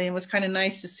recently, and it was kind of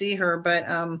nice to see her. But,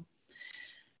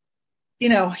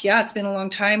 it's been a long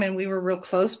time, and we were real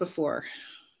close before.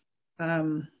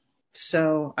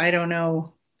 So I don't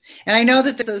know. And I know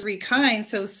that there's those three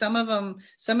kinds. So some of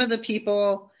the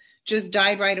people just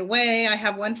died right away. I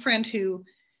have one friend who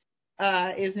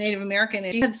is Native American,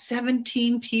 and he had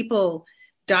 17 people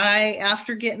die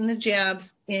after getting the jabs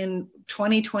in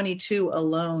 2022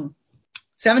 alone.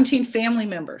 17 family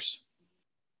members.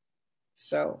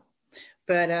 So,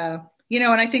 but, and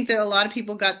I think that a lot of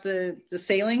people got the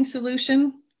saline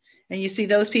solution, and you see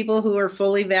those people who are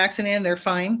fully vaccinated, they're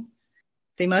fine.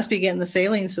 They must be getting the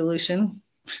saline solution.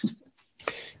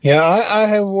 Yeah, I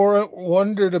have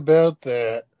wondered about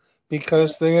that,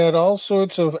 because they had all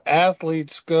sorts of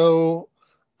athletes go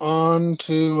on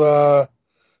to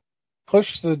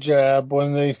push the jab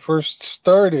when they first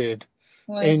started,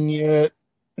 and yet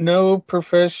no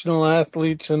professional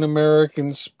athletes in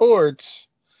American sports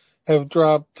have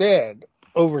dropped dead.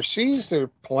 Overseas, there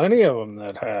are plenty of them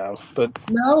that have, but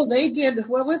no, they did.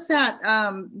 What was that?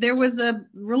 There was a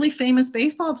really famous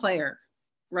baseball player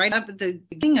right up at the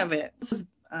beginning of it.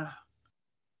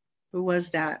 Who was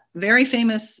that? Very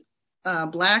famous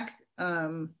black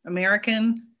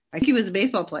American. I think he was a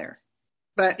baseball player,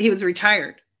 but he was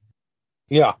retired.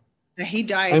 Yeah, he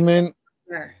died. I mean,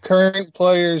 current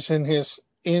players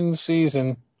in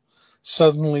season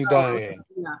suddenly dying.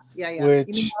 Yeah. Which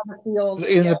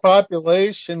in the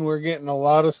population, we're getting a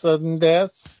lot of sudden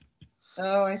deaths.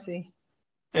 Oh, I see.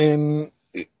 And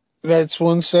that's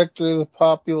one sector of the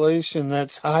population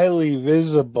that's highly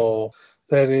visible,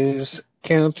 that is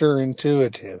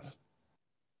counterintuitive.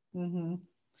 Mm-hmm.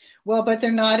 Well, but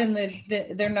they're not in the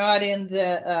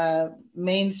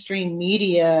mainstream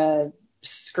media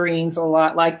screens a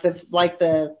lot, like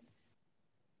the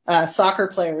soccer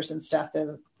players and stuff,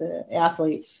 the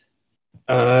athletes.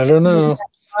 I don't know.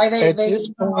 At this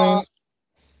point,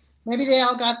 maybe they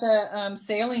all got the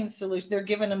saline solution. They're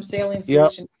giving them saline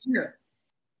solution here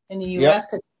in the U.S.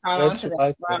 Yep. That's what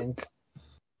I think.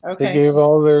 Okay. They gave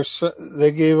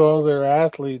all their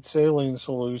athletes saline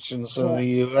solutions in the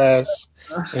U.S.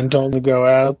 and told them to go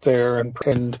out there and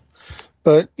pretend.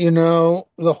 But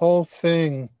the whole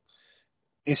thing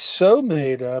is so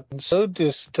made up and so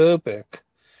dystopic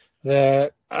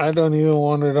that I don't even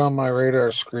want it on my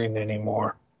radar screen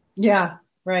anymore. Yeah,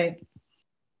 right.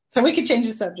 So we could change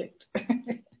the subject.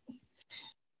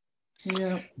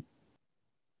 Yeah.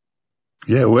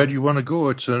 Yeah, where do you want to go?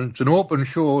 It's an open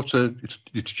show.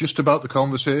 It's just about the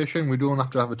conversation. We don't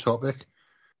have to have a topic.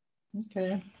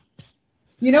 Okay.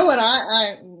 You know what?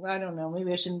 I don't know.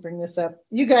 Maybe I shouldn't bring this up.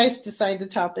 You guys decide the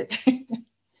topic.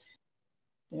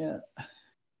 Yeah.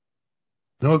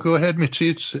 No, go ahead,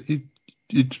 Mitzi.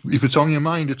 If it's on your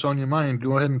mind, it's on your mind.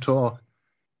 Go ahead and talk.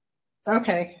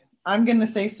 Okay. I'm going to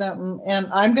say something, and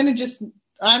I'm going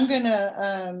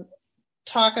to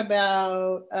talk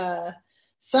about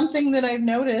something that I've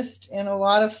noticed in a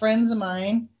lot of friends of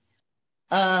mine,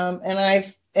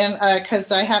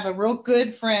 because I have a real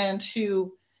good friend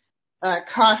who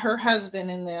caught her husband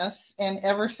in this, and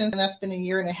ever since, and that's been 1.5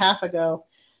 years ago,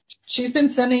 she's been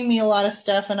sending me a lot of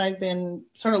stuff, and I've been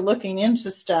sort of looking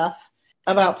into stuff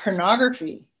about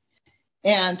pornography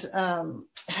and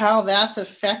how that's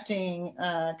affecting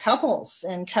couples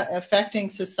and affecting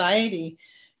society,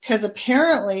 because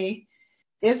apparently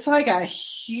it's like a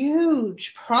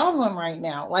huge problem right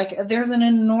now. Like, there's an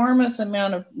enormous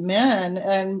amount of men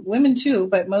and women too,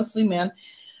 but mostly men,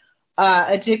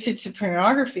 addicted to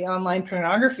pornography, online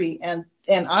pornography. And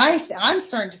I'm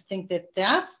starting to think that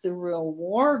that's the real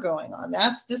war going on.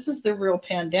 This is the real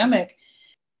pandemic,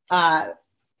 that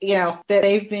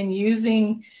they've been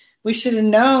using. We should have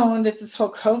known that this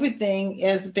whole COVID thing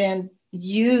has been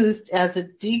used as a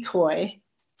decoy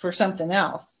for something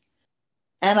else.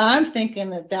 And I'm thinking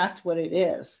that that's what it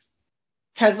is.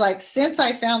 Because, since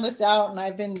I found this out, and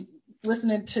I've been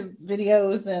listening to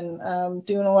videos and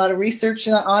doing a lot of research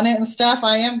on it and stuff,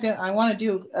 I want to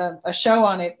do a show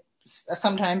on it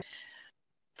sometime.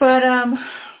 But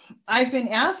I've been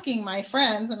asking my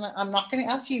friends, and I'm not going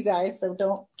to ask you guys, so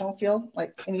don't feel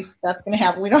like that's going to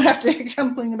happen. We don't have to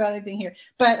complain about anything here.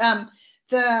 But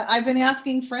I've been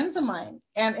asking friends of mine,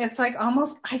 and it's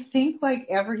almost, I think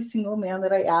every single man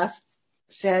that I asked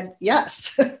said yes,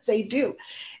 they do.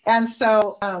 And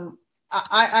so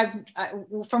I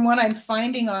from what I'm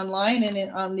finding online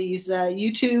and on these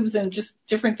YouTubes and just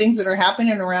different things that are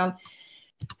happening around,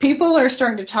 people are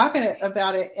starting to talk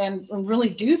about it and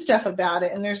really do stuff about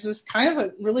it. And there's this kind of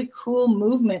a really cool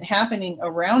movement happening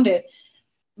around it,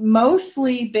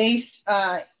 mostly based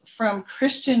from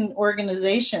Christian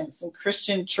organizations and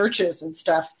Christian churches and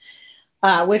stuff,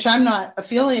 which I'm not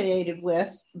affiliated with,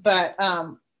 but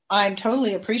I'm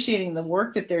totally appreciating the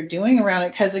work that they're doing around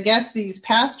it, because I guess these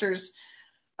pastors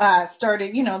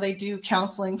started, they do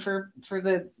counseling for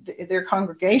their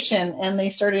congregation, and they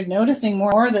started noticing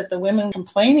more that the women were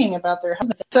complaining about their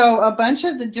husbands. So a bunch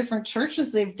of the different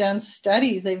churches, they've done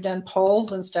studies, they've done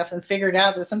polls and stuff, and figured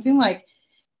out that something like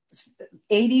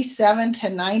 87 to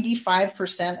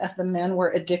 95% of the men were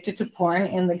addicted to porn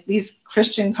in these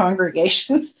Christian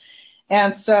congregations.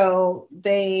 And so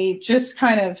they just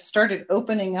kind of started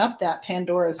opening up that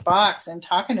Pandora's box and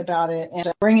talking about it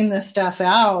and bringing this stuff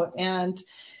out. And,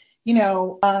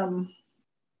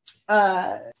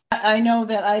 I know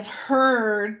that I've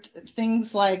heard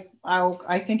things like,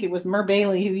 I think it was Mer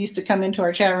Bailey who used to come into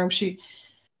our chat room. She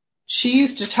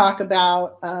used to talk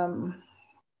about,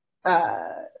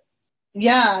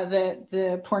 that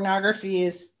the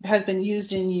pornography has been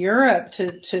used in Europe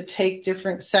to take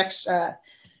different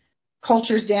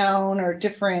cultures down, or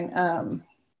different,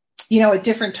 at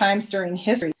different times during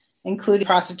history, including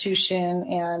prostitution,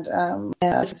 and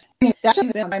that's been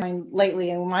on my mind lately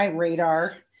in my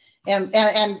radar. And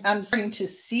I'm starting to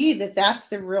see that that's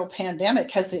the real pandemic,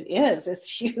 because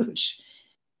it's huge.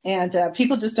 And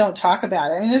people just don't talk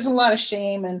about it. I mean, there's a lot of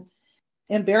shame and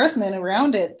embarrassment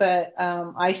around it, but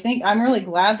I think I'm really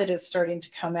glad that it's starting to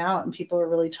come out and people are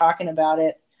really talking about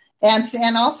it.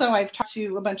 And also I've talked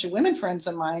to a bunch of women friends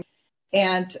of mine,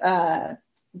 and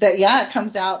it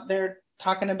comes out, they're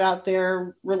talking about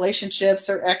their relationships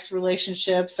or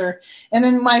ex-relationships, and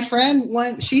then my friend,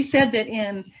 she said that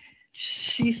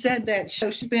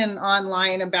she's been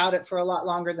online about it for a lot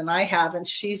longer than I have, and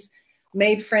she's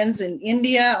made friends in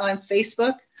India on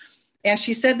Facebook, and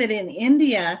she said that in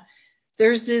India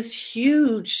there's this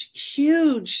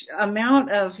huge amount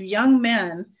of young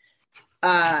men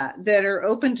that are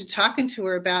open to talking to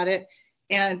her about it,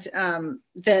 and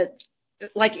that,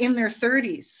 like, in their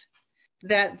 30s,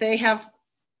 that they have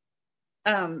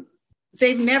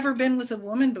they've never been with a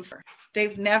woman before.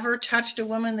 They've never touched a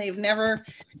woman. They've never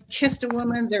kissed a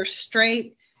woman. They're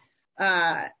straight,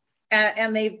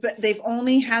 and they've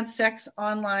only had sex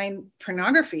online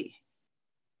pornography.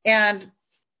 And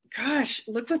gosh,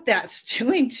 look what that's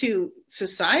doing to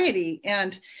society.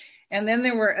 And then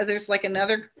there's like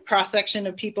another cross section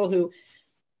of people who,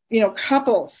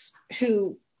 couples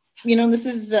who, this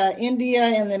is India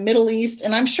and the Middle East,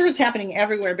 and I'm sure it's happening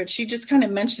everywhere, but she just kind of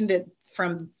mentioned it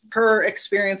from her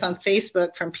experience on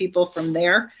Facebook from people from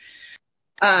there,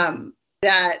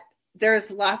 that there's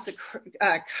lots of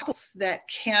couples that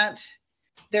can't,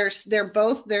 they're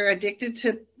addicted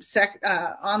to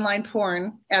online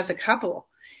porn as a couple,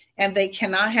 and they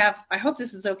cannot have, I hope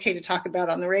this is okay to talk about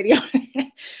on the radio,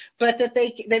 but that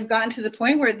they've gotten to the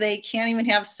point where they can't even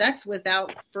have sex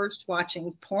without first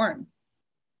watching porn.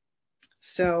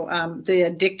 So the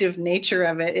addictive nature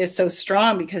of it is so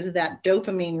strong because of that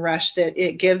dopamine rush that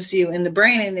it gives you in the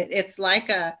brain. And it's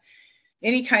like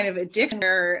any kind of addiction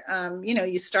where,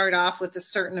 you start off with a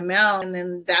certain amount, and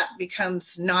then that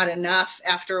becomes not enough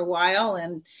after a while.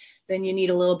 And then you need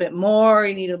a little bit more,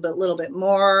 little bit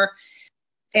more.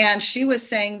 And she was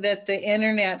saying that the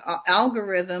internet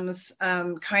algorithms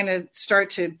kind of start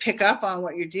to pick up on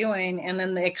what you're doing, and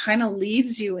then it kind of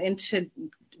leads you into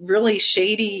really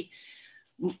shady,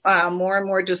 more and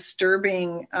more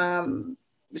disturbing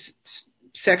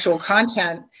sexual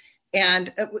content,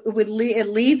 and it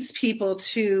leads people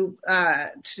to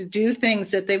do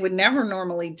things that they would never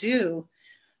normally do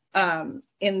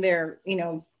in their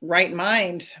right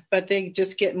mind, but they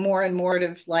just get more and more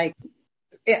of like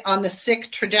on the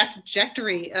sick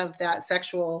trajectory of that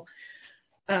sexual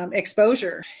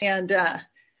exposure. And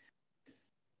and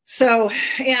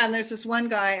there's this one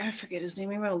guy, I forget his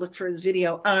name, I'm going to look for his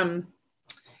video.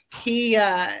 He,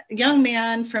 young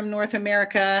man from North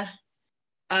America,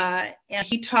 and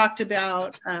he talked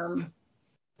about,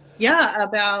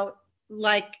 about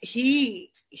like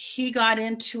he got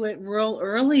into it real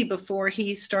early before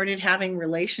he started having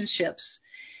relationships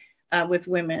with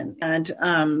women,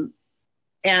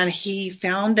 and he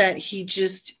found that he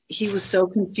was so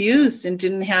confused and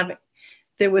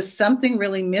there was something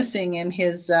really missing in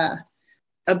his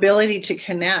ability to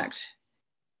connect.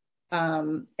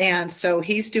 And so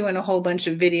he's doing a whole bunch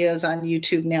of videos on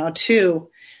YouTube now too,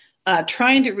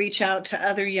 trying to reach out to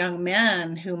other young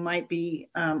men who might be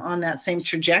on that same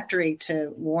trajectory,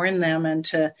 to warn them and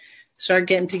to start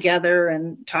getting together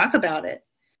and talk about it.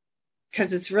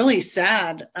 Because it's really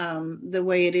sad the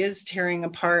way it is tearing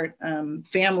apart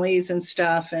families and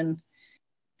stuff. And,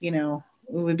 it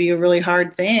would be a really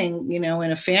hard thing, in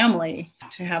a family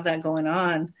to have that going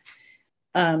on.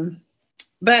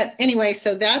 But anyway,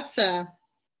 so that's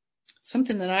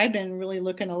something that I've been really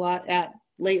looking a lot at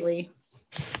lately.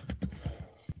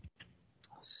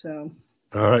 So.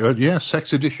 All right. Yeah,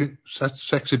 sex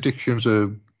addictions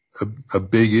are a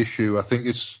big issue. I think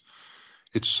it's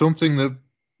something that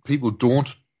people don't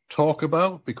talk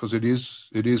about because it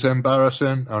is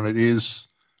embarrassing, and it is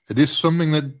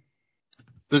something that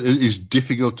is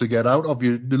difficult to get out of.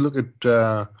 You look at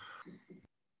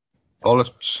all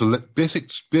the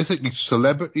basically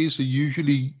celebrities are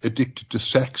usually addicted to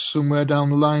sex somewhere down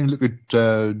the line. Look at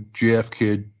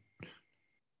JFK.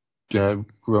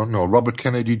 Robert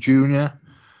Kennedy Jr.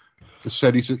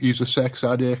 said he's a sex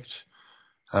addict.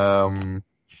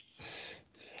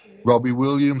 Robbie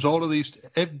Williams, all of these,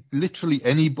 literally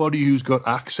anybody who's got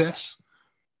access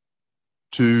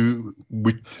to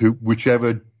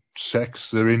whichever sex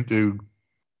they're into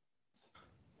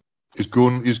is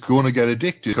going to get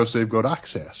addicted because they've got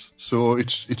access. So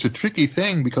it's a tricky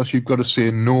thing because you've got to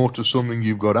say no to something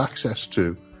you've got access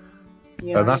to,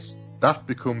 and that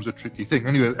becomes a tricky thing.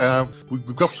 Anyway,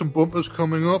 we've got some bumpers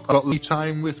coming up. I've got Lee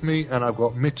Time with me, and I've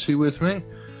got Mitzi with me.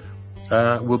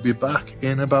 We'll be back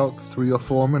in about 3 or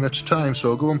 4 minutes' time.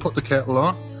 So go and put the kettle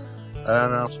on,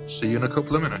 and I'll see you in a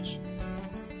couple of minutes.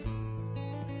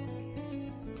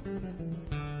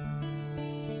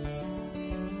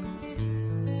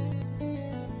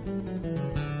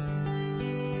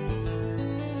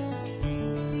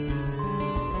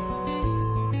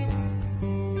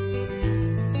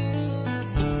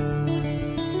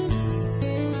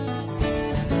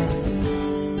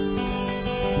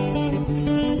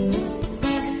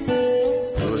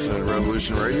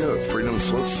 Radio at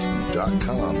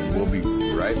freedomslips.com, and we'll be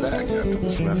right back after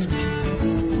this message.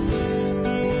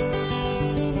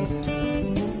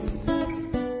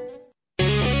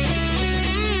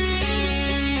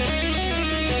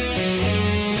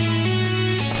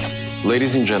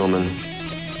 Ladies and gentlemen,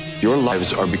 your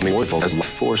lives are becoming worthwhile as the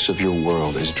force of your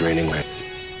world is draining away.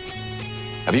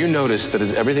 Have you noticed that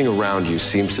as everything around you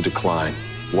seems to decline,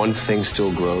 one thing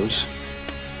still grows?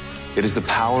 It is the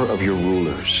power of your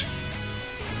rulers.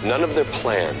 None of their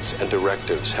plans and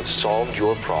directives have solved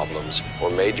your problems or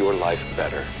made your life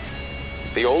better.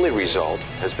 The only result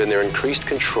has been their increased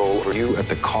control over you at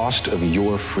the cost of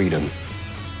your freedom.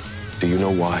 Do you know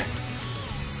why?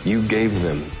 You gave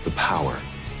them the power.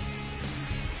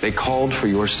 They called for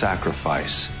your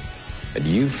sacrifice, and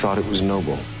you thought it was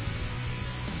noble.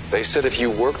 They said if you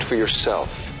worked for yourself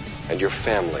and your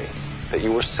family, that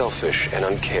you were selfish and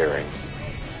uncaring,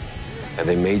 and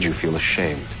they made you feel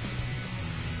ashamed.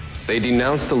 They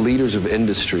denounced the leaders of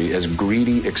industry as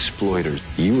greedy exploiters.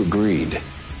 You agreed.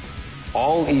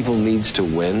 All evil needs to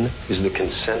win is the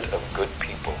consent of good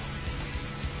people.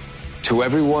 To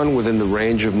everyone within the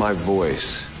range of my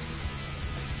voice,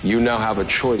 you now have a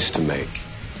choice to make.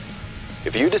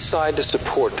 If you decide to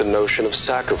support the notion of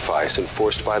sacrifice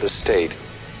enforced by the state,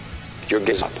 you're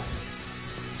giving up.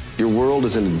 Your world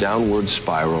is in a downward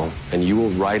spiral, and you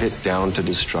will ride it down to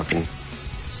destruction.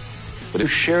 But if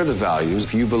you share the values,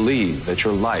 if you believe that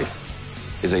your life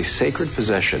is a sacred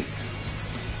possession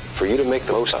for you to make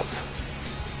the most of,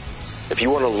 if you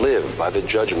want to live by the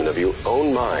judgment of your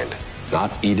own mind,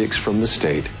 not edicts from the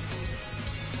state,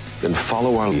 then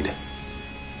follow our lead.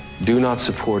 Do not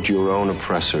support your own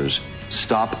oppressors.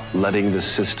 Stop letting the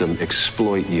system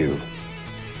exploit you.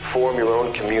 Form your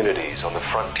own communities on the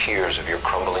frontiers of your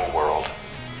crumbling world.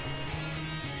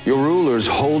 Your rulers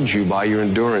hold you by your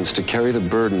endurance to carry the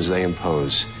burdens they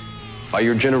impose, by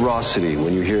your generosity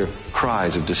when you hear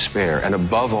cries of despair, and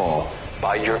above all,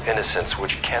 by your innocence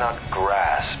which cannot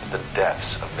grasp the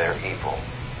depths of their evil.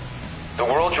 The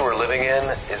world you are living in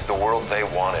is the world they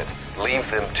wanted. Leave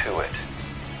them to it.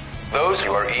 Those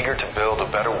who are eager to build a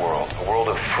better world, a world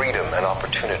of freedom and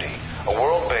opportunity, a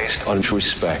world based on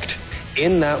respect.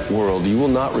 In that world, you will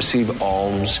not receive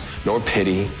alms, nor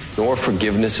pity, nor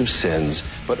forgiveness of sins,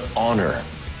 but honor,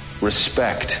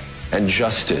 respect, and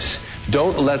justice.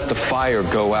 Don't let the fire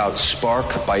go out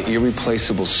spark by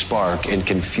irreplaceable spark in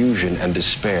confusion and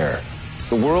despair.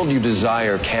 The world you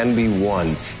desire can be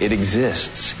won. It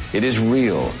exists. It is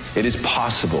real. It is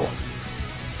possible.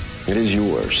 It is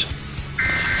yours.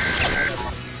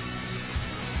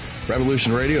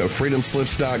 Revolution Radio at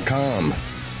freedomslips.com.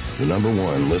 The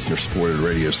 #1 listener-supported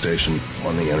radio station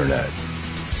on the internet.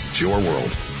 It's your world.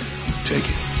 Take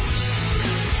it.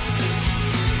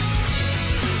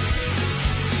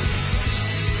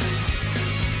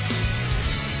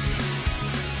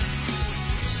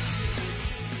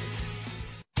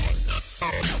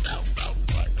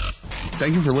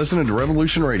 Thank you for listening to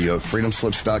Revolution Radio at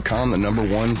freedomslips.com, the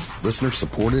 #1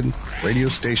 listener-supported radio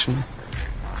station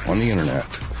on the internet.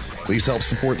 Please help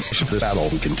support this battle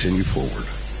and continue forward.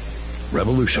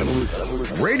 Revolution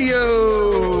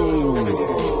Radio!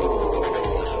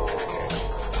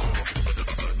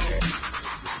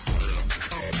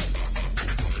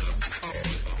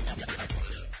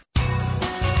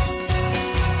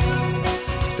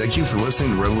 Thank you for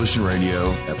listening to Revolution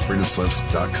Radio at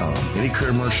freedomslips.com. Any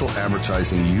commercial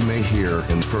advertising you may hear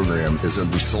in the program is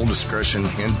of the sole discretion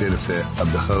and benefit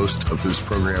of the host of whose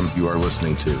program you are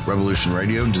listening to. Revolution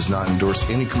Radio does not endorse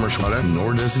any commercial product,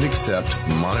 nor does it accept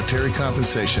monetary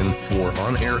compensation for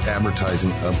on-air advertising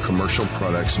of commercial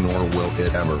products, nor will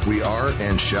it ever. We are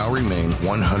and shall remain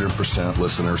 100%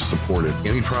 listener supported.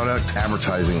 Any product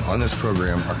advertising on this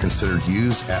program are considered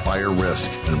used at buyer risk,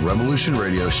 and Revolution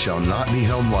Radio shall not be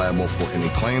held liable for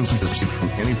any claims received from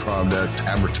any product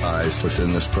advertised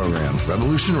within this program.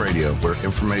 Revolution Radio, where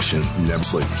information never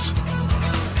sleeps.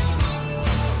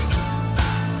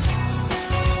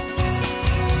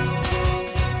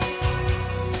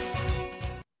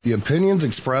 The opinions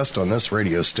expressed on this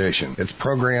radio station, its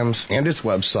programs, and its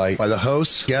website by the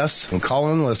hosts, guests, and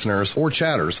call-in listeners or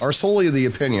chatters are solely the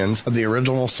opinions of the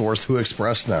original source who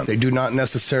expressed them. They do not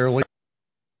necessarily...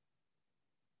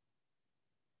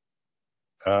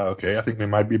 Okay, I think we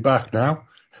might be back now.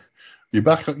 You're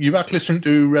back listening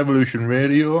to Revolution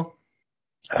Radio.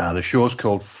 The show's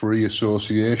called Free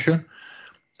Association.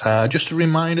 Just a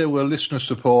reminder, we're listener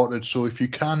supported, so if you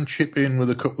can chip in with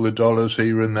a couple of dollars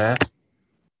here and there,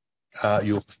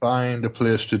 you'll find a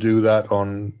place to do that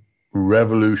on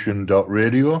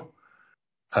revolution.radio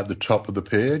at the top of the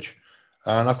page.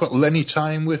 And I've got Lenny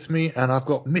Time with me, and I've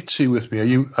got Mitzi with me.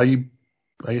 Are you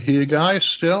here, guys,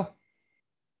 still?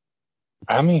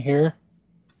 I'm here.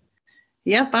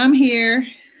 Yep, I'm here.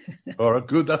 All right,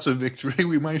 good. That's a victory.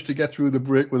 We managed to get through the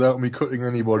break without me cutting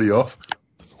anybody off.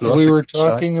 So we were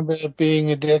talking about being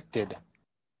addicted.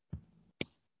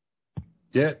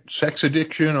 Yeah, sex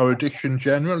addiction or addiction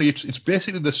generally, it's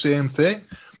basically the same thing.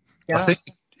 Yeah. I think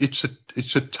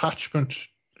it's attachment.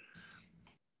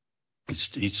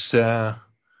 It's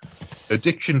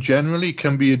addiction generally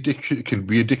can be addiction. It can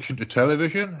be addiction to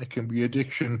television. It can be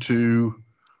addiction to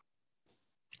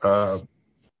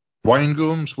wine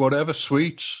gums, whatever,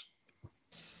 sweets.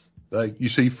 Like you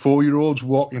see 4-year-olds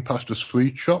walking past a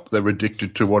sweet shop, they're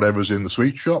addicted to whatever's in the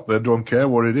sweet shop. They don't care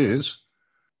what it is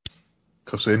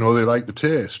because they know they like the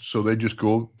taste. So they just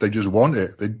go, they just want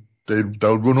it.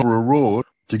 They'll run over a road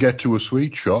to get to a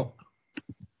sweet shop.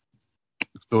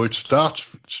 So it starts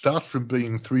from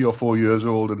being 3 or 4 years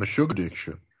old in a sugar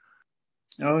addiction.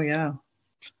 Oh, yeah.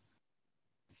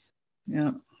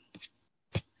 Yeah.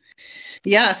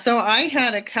 Yeah, so I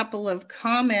had a couple of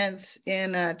comments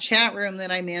in a chat room that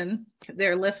I'm in.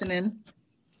 They're listening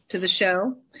to the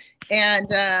show. And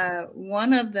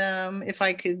one of them, if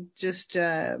I could just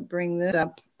bring this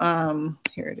up,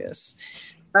 here it is,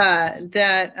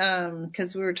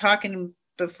 because we were talking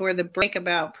before the break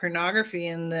about pornography,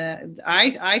 and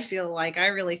I feel like I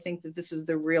really think that this is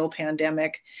the real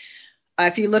pandemic.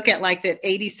 If you look at like that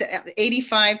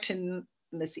 87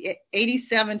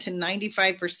 to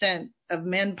 95% of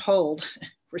men polled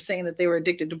were saying that they were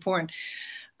addicted to porn.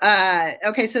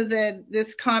 Okay, so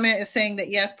this comment is saying that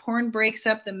yes, porn breaks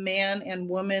up the man and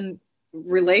woman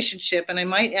relationship, and I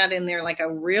might add in there like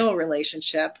a real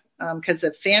relationship, because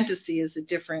the fantasy is a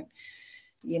different,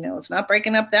 it's not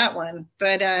breaking up that one.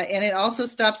 But and it also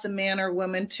stops the man or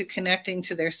woman to connecting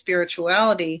to their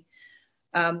spirituality.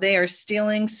 They are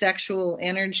stealing sexual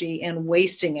energy and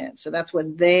wasting it. So that's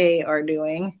what they are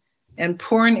doing. And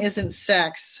porn isn't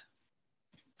sex.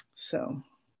 So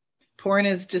porn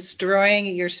is destroying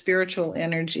your spiritual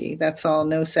energy. That's all.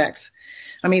 No sex.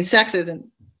 I mean, sex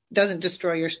doesn't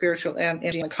destroy your spiritual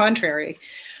energy. On the contrary.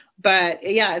 But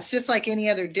yeah, it's just like any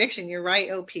other addiction. You're right,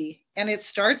 OP. And it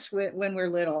starts when we're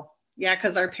little. Yeah,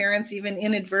 because our parents even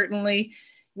inadvertently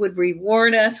would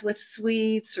reward us with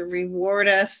sweets or reward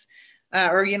us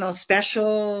or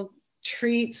special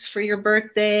treats for your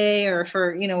birthday or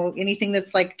for, anything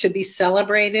that's like to be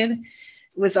celebrated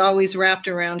was always wrapped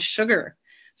around sugar.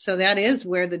 So that is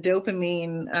where the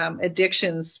dopamine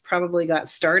addictions probably got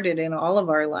started in all of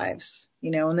our lives,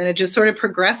 and then it just sort of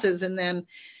progresses. And then,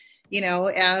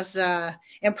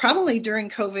 and probably during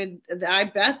COVID, I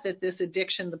bet that this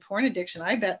addiction, the porn addiction,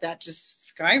 I bet that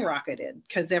just skyrocketed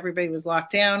because everybody was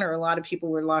locked down, or a lot of people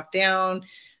were locked down.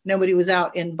 Nobody was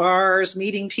out in bars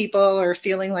meeting people or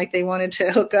feeling like they wanted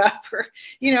to hook up or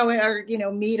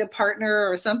meet a partner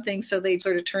or something. So they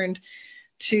sort of turned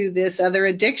to this other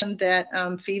addiction that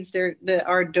feeds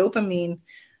our dopamine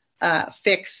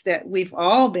fix that we've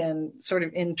all been sort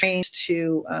of entrained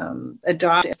to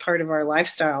adopt as part of our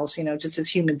lifestyles, just as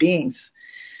human beings.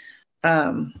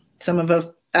 Some of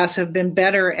us have been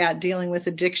better at dealing with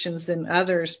addictions than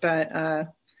others, but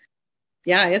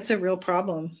yeah, it's a real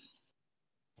problem.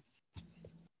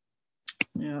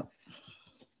 Yeah.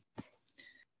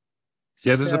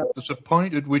 Yeah, there's a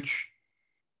point at which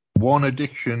one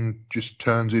addiction just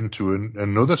turns into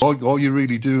another. All you're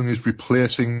really doing is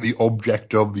replacing the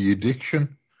object of the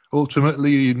addiction.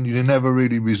 Ultimately, you never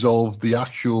really resolve the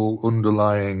actual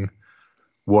underlying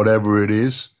whatever it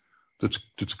is that's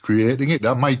creating it.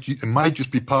 It might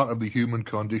just be part of the human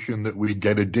condition that we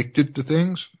get addicted to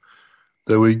things,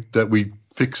 that we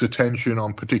fix attention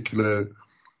on particular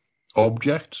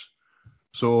objects.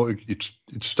 So it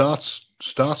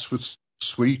starts with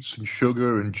sweets and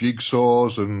sugar and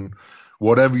jigsaws and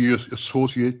whatever you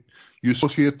associate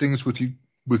things with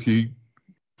you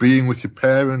being with your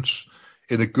parents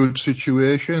in a good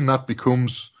situation. That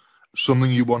becomes something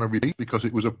you want to repeat because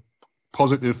it was a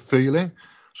positive feeling.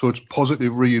 So it's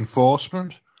positive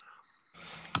reinforcement,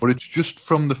 but it's just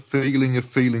from the feeling of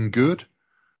feeling good.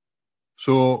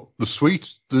 So the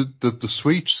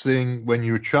sweets thing when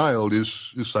you're a child is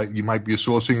like you might be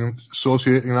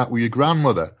associating that with your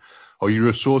grandmother, or you're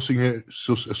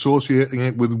associating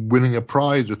it with winning a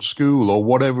prize at school or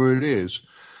whatever it is.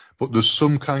 But there's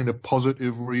some kind of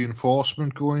positive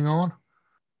reinforcement going on,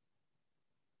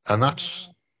 and that's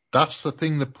the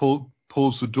thing that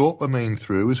pulls the dopamine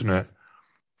through, isn't it?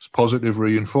 It's positive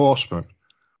reinforcement.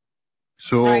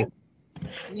 So. Right.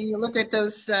 You look at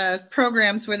those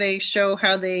programs where they show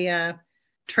how they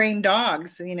train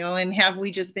dogs, and have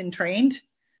we just been trained,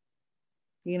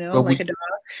 like a dog?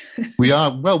 we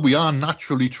are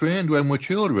naturally trained when we're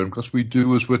children because we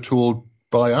do as we're told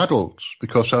by adults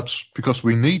because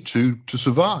we need to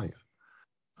survive.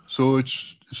 So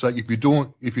it's like if you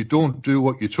don't do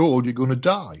what you're told, you're going to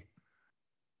die.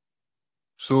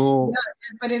 So,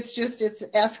 yeah, but it's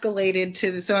escalated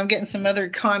to, so I'm getting some other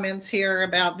comments here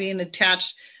about being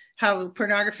attached, how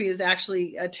pornography is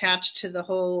actually attached to the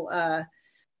whole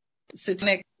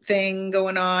satanic thing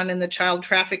going on and the child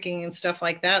trafficking and stuff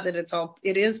like that,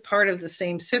 it is part of the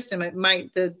same system. It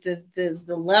might, the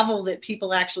level that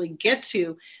people actually get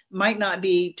to might not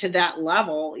be to that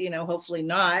level, hopefully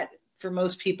not for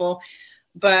most people,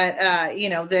 but,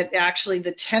 that actually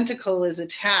the tentacle is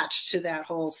attached to that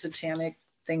whole satanic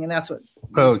thing, and that's what.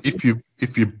 Well, if you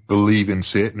believe in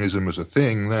Satanism as a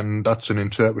thing, then that's an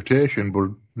interpretation, but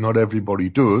not everybody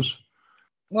does.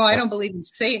 Well, I don't believe in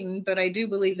Satan, but I do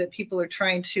believe that people are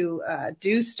trying to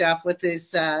do stuff with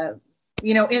this,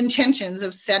 intentions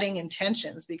of setting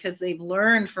intentions, because they've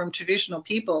learned from traditional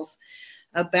peoples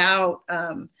about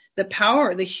the power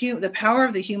of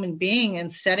the human being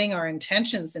and setting our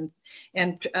intentions and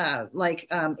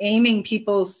aiming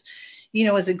people's,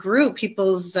 as a group,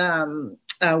 people's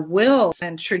wills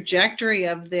and trajectory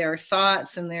of their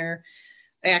thoughts and their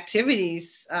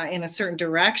activities in a certain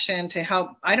direction to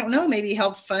help, maybe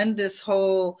help fund this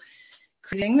whole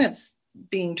thing that's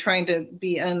trying to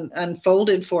be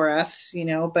unfolded for us,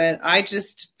 but I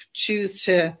just choose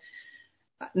to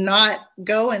not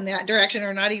go in that direction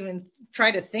or not even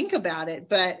try to think about it.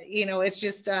 But, it's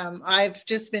just, I've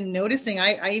just been noticing,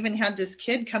 I even had this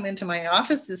kid come into my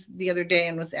office the other day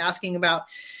and was asking about,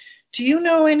 do you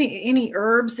know any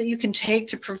herbs that you can take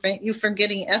to prevent you from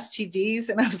getting STDs?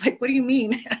 And I was like, what do you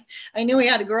mean? I knew he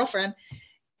had a girlfriend.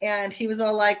 And he was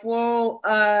all like, well,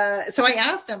 so I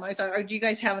asked him, I said, do you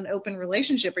guys have an open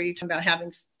relationship? Are you talking about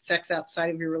having sex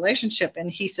outside of your relationship? And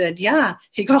he said, yeah.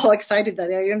 He got all excited that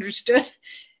I understood.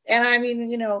 And I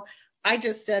mean, I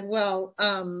just said, well,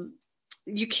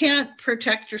 you can't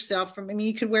protect yourself from,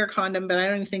 you could wear a condom, but I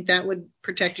don't even think that would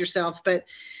protect yourself. But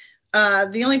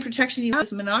the only protection you have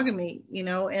is monogamy,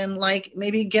 and like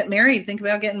maybe get married, think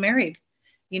about getting married,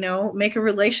 make a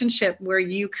relationship where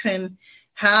you can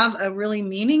have a really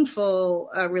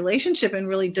meaningful relationship and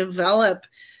really develop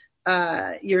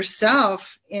yourself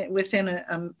within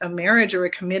a marriage or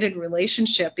a committed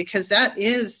relationship, because that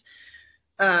is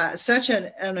such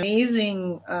an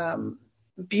amazing,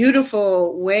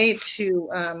 beautiful way to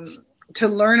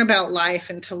learn about life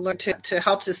and to learn to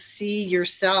help to see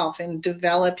yourself and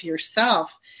develop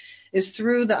yourself is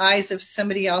through the eyes of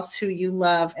somebody else who you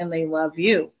love and they love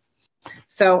you.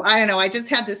 So I don't know. I just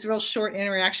had this real short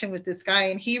interaction with this guy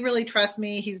and he really trusts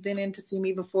me. He's been in to see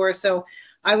me before. So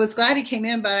I was glad he came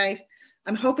in, but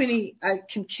I'm hoping I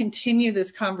can continue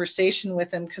this conversation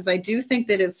with him, because I do think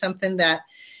that it's something that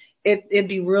it'd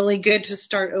be really good to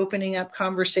start opening up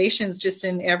conversations just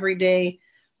in our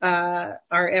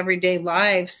everyday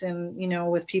lives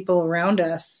and, with people around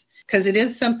us, because it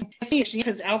is something,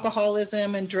 because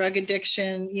alcoholism and drug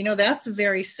addiction, that's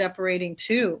very separating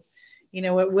too.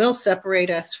 It will separate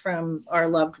us from our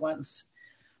loved ones.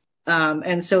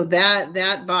 And so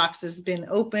that box has been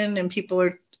open and people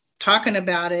are talking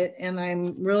about it. And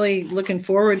I'm really looking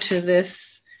forward to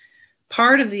this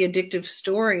part of the addictive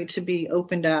story to be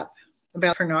opened up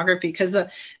about pornography, because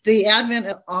the advent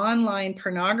of online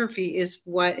pornography is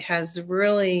what has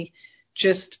really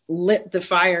just lit the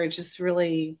fire, just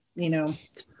really,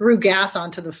 threw gas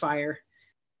onto the fire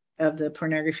of the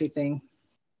pornography thing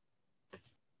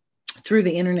through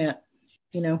the internet,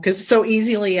 because it's so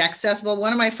easily accessible.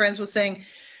 One of my friends was saying,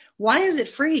 why is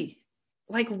it free?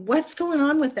 Like, what's going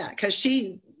on with that? Because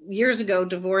she years ago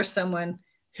divorced someone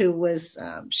who was,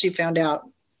 she found out,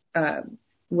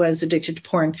 was addicted to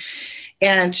porn.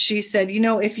 And she said,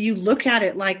 if you look at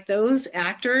it, like, those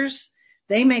actors,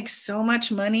 they make so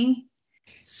much money,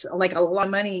 like a lot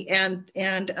of money. And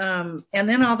then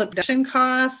all the production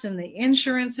costs and the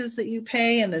insurances that you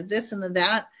pay and the this and the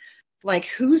that, like,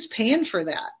 who's paying for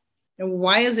that? And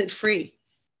why is it free?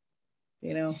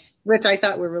 Which I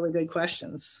thought were really good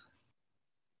questions.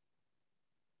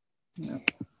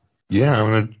 Yeah,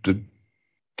 I mean,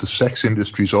 the sex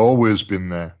industry's always been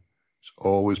there. It's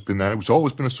always been there. It was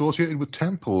always been associated with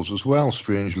temples as well,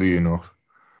 strangely enough.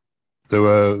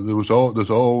 There's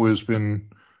always been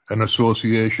an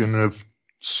association of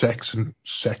sex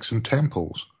and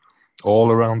temples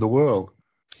all around the world.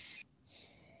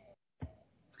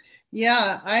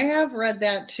 Yeah, I have read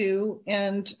that too.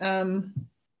 And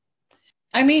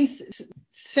I mean,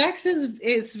 sex is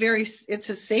it's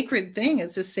a sacred thing.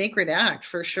 It's a sacred act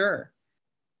for sure.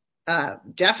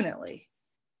 Definitely.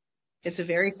 It's a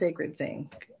very sacred thing.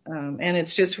 And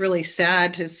it's just really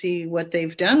sad to see what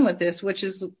they've done with this, which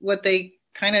is what they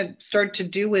kind of start to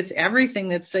do with everything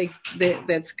that's like,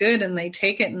 that's good. And they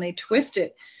take it and they twist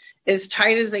it as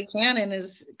tight as they can and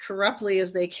as corruptly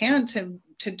as they can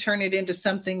to turn it into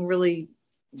something really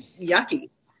yucky,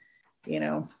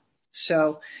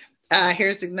 So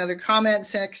here's another comment.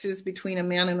 Sex is between a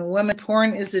man and a woman.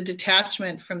 Porn is the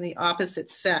detachment from the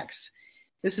opposite sex.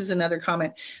 This is another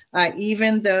comment.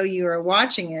 Even though you are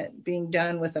watching it being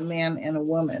done with a man and a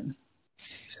woman.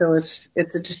 So it's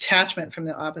a detachment from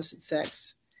the opposite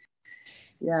sex.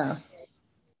 Yeah.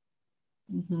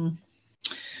 Mm-hmm.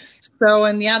 So,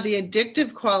 and yeah, the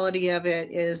addictive quality of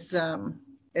it is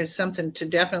something to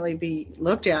definitely be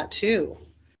looked at too,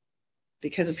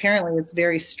 because apparently it's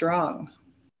very strong.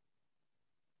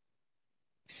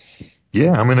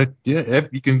 Yeah, I mean,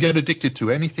 you can get addicted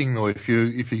to anything though. If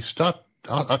you start,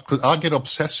 I get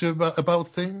obsessive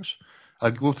about things. I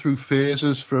go through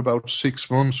phases for about 6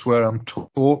 months where I'm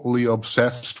totally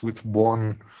obsessed with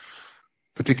one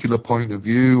particular point of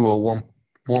view or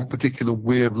one particular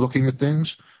way of looking at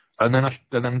things, and then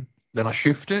I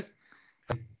shift it.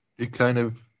 I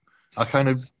kind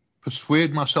of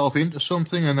persuade myself into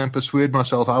something and then persuade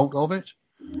myself out of it,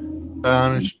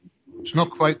 and it's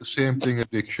not quite the same thing,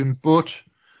 addiction, but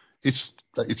it's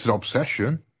an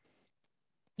obsession.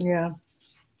 Yeah.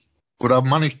 But I've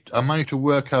managed to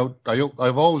work out.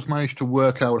 I've always managed to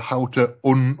work out how to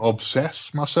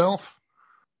unobsess myself.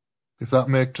 Does that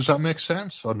make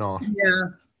sense or not?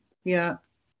 Yeah.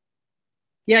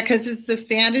 Because it's the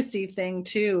fantasy thing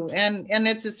too, and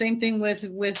it's the same thing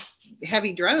with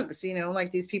heavy drugs. Like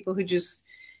these people who just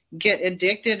get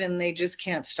addicted and they just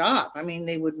can't stop. I mean,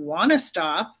 they would want to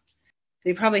stop.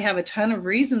 They probably have a ton of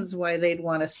reasons why they'd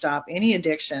want to stop any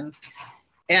addiction.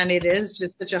 And it is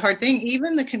just such a hard thing.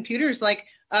 Even the computers, like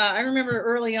I remember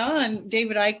early on,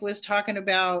 David Icke was talking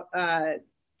about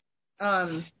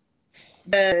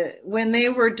when they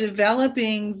were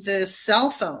developing the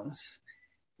cell phones,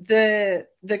 the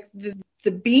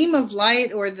beam of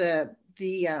light or the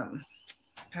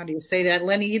how do you say that,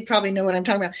 Lenny? You'd probably know what I'm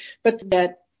talking about. But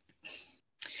that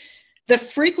the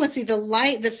frequency of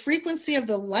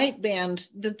the light band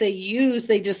that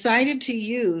they decided to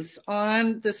use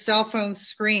on the cell phone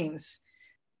screens,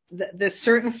 the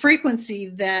certain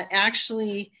frequency that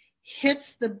actually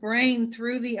hits the brain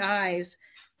through the eyes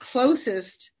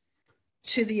closest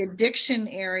to the addiction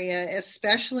area,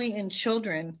 especially in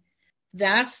children,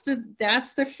 that's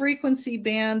the frequency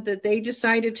band that they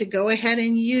decided to go ahead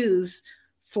and use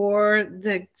for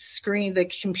the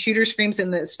computer screens,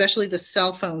 and especially the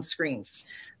cell phone screens,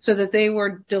 so that they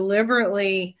were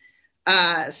deliberately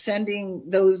sending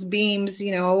those beams,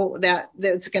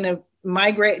 that's going to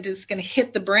migrate, it's going to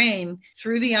hit the brain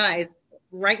through the eyes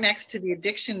right next to the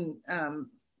addiction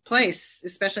place,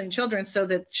 especially in children, so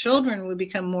that children would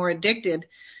become more addicted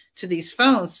to these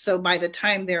phones. So by the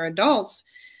time they're adults,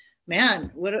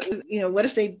 man, what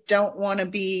if they don't want to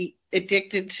be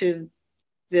addicted to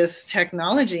this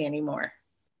technology anymore?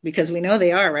 Because we know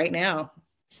they are right now.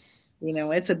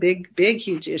 It's a big,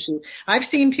 huge issue. I've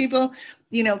seen people,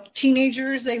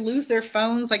 teenagers, they lose their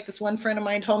phones. Like this one friend of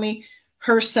mine told me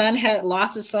her son had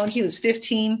lost his phone. He was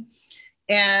 15,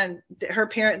 And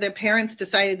the parents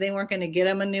decided they weren't going to get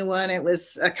him a new one. It was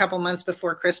a couple months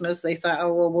before Christmas. They thought,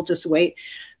 oh, well, we'll just wait.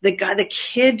 The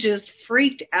kid just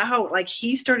freaked out. Like,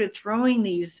 he started throwing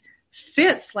these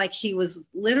fits, like he was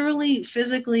literally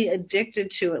physically addicted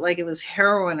to it, like it was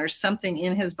heroin or something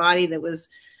in his body that was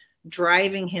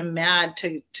driving him mad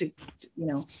to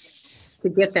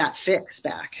get that fix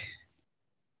back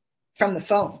from the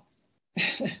phone.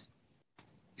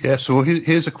 Yeah, so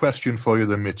here's a question for you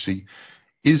then, Mitzi.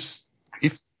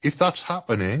 If that's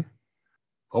happening,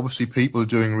 obviously people are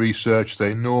doing research,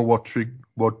 they know what's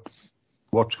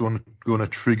going to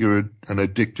trigger an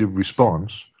addictive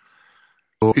response.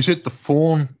 So is it the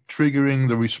phone triggering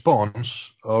the response,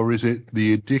 or is it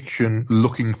the addiction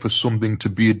looking for something to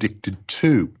be addicted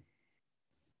to?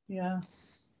 Yeah.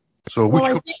 So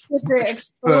I think with the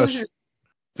exposure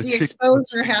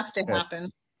has to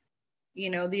happen.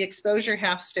 The exposure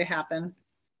has to happen.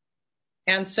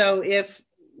 And so if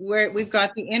we've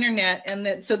got the internet,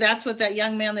 so that's what that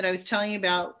young man that I was telling you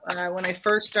about when I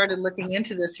first started looking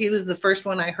into this, he was the first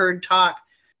one I heard talk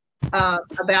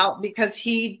about, because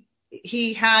he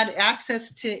had access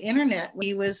to internet when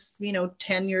he was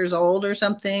 10 years old or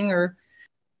something,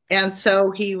 and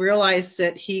so he realized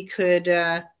that he could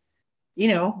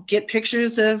get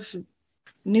pictures of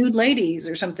nude ladies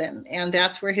or something, and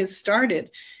that's where his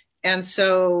started. And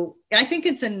so I think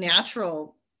it's a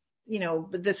natural,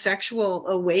 the sexual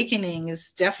awakening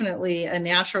is definitely a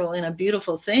natural and a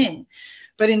beautiful thing.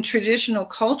 But in traditional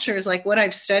cultures, like what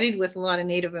I've studied with a lot of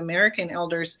Native American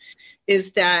elders,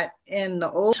 is that in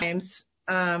the old times,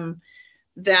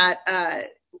 that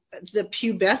the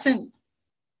pubescent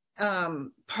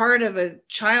part of a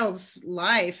child's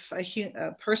life,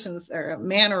 a person's or a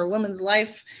man or a woman's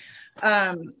life,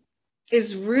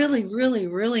 is really, really,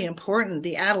 really important,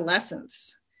 the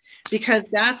adolescence, because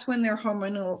that's when their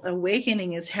hormonal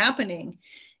awakening is happening.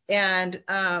 And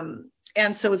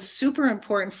so it's super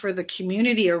important for the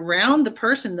community around the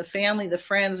person, the family, the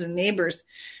friends and neighbors,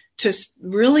 to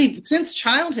really, since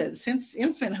childhood, since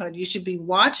infanthood, you should be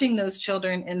watching those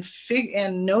children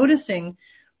and noticing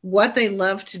what they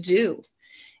love to do.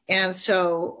 And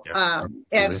so, so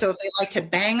if they like to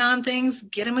bang on things,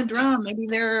 get them a drum. Maybe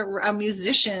they're a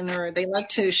musician, or they like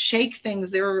to shake things.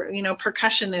 They're,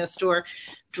 percussionist, or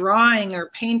drawing or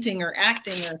painting or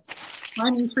acting or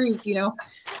climbing trees,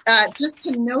 just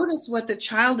to notice what the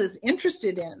child is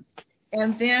interested in.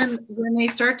 And then when they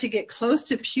start to get close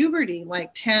to puberty,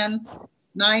 like 10,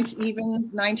 9,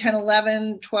 10,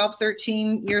 11, 12,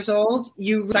 13 years old,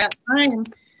 that time,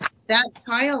 that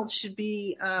child should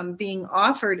be being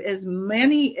offered as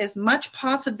much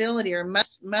possibility or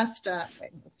as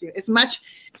much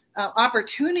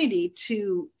opportunity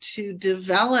to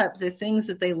develop the things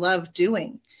that they love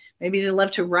doing. Maybe they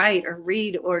love to write or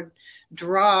read or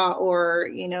draw or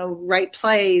write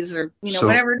plays or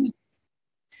whatever it is.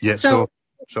 Yeah. So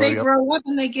they grow up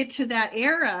and they get to that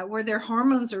era where their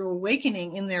hormones are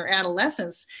awakening in their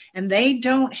adolescence, and they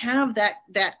don't have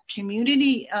that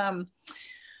community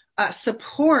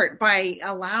support by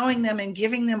allowing them and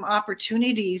giving them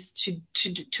opportunities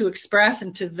to express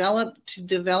and to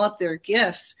develop their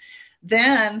gifts.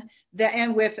 And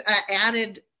with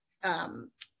added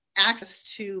access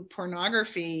to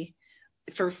pornography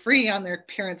for free on their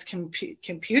parents'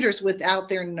 computers without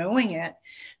their knowing it,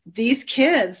 these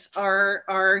kids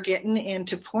are getting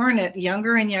into porn at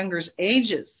younger and younger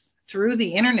ages through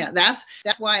the internet. That's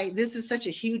why this is such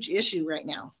a huge issue right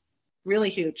now, really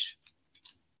huge.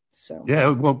 So yeah,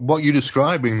 well, what you're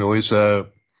describing though is a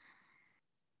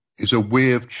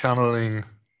way of channeling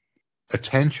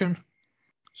attention.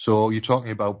 So you're talking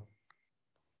about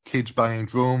kids buying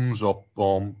drums or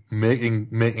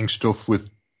making stuff with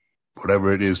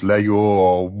whatever it is, Lego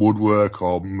or woodwork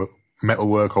or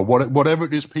metalwork or whatever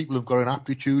it is people have got an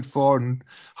aptitude for and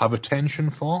have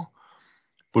attention for.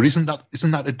 But isn't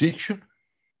that addiction?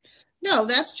 No,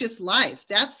 that's just life.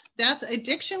 That's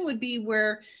addiction would be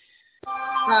where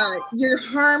you're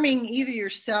harming either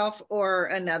yourself or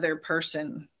another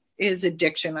person is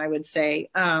addiction, I would say.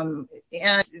 And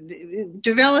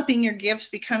developing your gifts,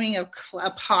 becoming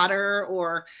a potter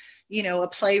or, a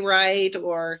playwright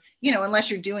or,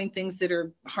 unless you're doing things that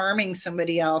are harming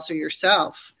somebody else or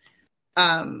yourself.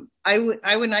 You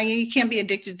can't be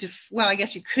addicted to, well, I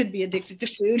guess you could be addicted to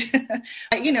food,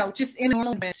 just in a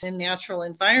normal and natural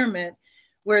environment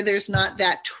where there's not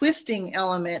that twisting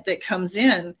element that comes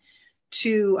in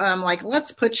to,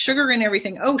 let's put sugar in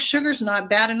everything. Oh, sugar's not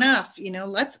bad enough.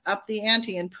 Let's up the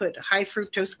ante and put high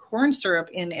fructose corn syrup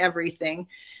in everything,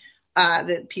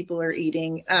 that people are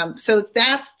eating. So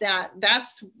that's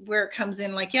where it comes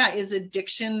in. Is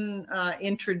addiction,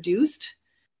 introduced?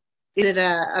 Is it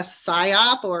a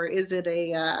psyop, or is it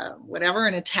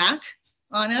an attack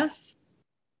on us?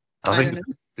 I think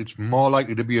it's more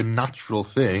likely to be a natural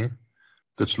thing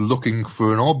that's looking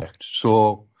for an object.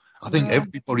 So I think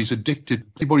everybody's addicted.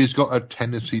 Everybody's got a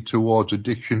tendency towards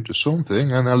addiction to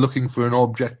something, and they're looking for an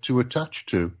object to attach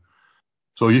to.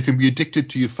 So you can be addicted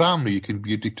to your family. You can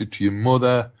be addicted to your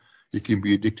mother. You can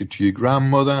be addicted to your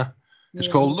grandmother.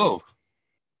 It's called love.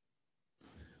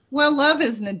 Well, love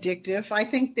isn't addictive.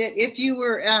 I think that if you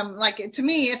were, to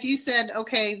me, if you said,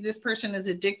 okay, this person is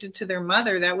addicted to their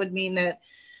mother, that would mean that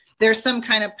there's some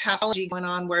kind of pathology going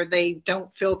on where they don't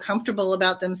feel comfortable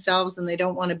about themselves and they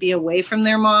don't want to be away from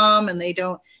their mom, and they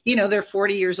don't, they're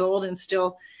 40 years old and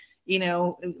still,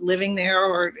 living there,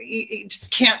 or you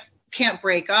just can't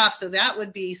break off. So that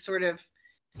would be sort of,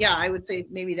 I would say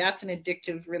maybe that's an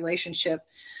addictive relationship.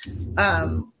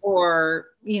 Or,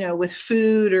 with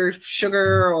food or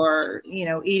sugar, or,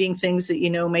 eating things that,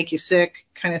 make you sick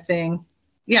kind of thing.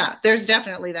 Yeah, there's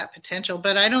definitely that potential,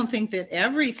 but I don't think that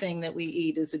everything that we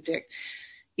eat is addictive.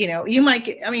 You might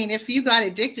get, if you got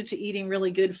addicted to eating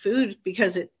really good food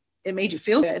because it made you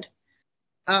feel good,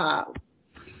 I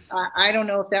don't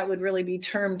know if that would really be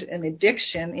termed an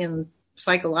addiction in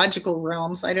psychological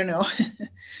realms. I don't know.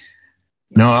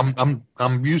 No,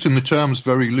 I'm using the terms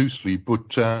very loosely, but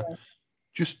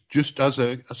just as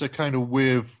a kind of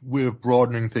way of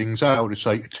broadening things out, it's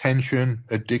like attention,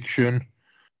 addiction.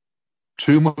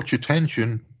 Too much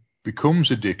attention becomes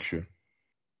addiction.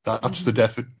 That's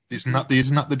isn't that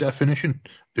the definition?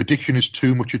 Addiction is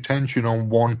too much attention on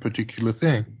one particular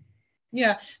thing.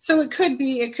 Yeah. So it could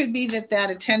be that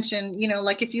attention,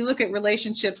 like if you look at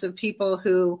relationships of people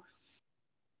who,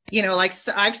 like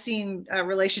I've seen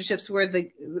relationships where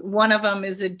one of them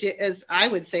is I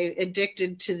would say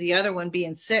addicted to the other one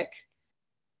being sick.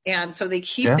 And so they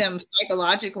keep them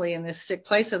psychologically in this sick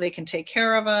place so they can take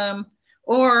care of them.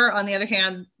 Or on the other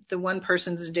hand, the one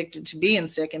person's addicted to being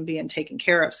sick and being taken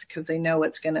care of because they know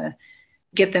it's going to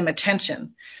get them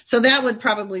attention. So that would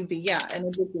probably be, an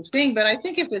addictive thing. But I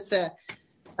think if it's a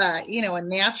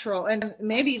natural, and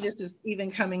maybe this is even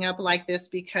coming up like this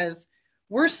because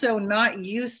we're so not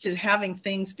used to having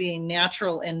things being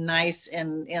natural and nice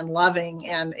and loving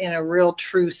and in a real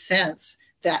true sense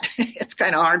that it's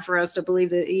kind of hard for us to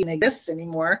believe that it even exists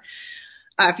anymore.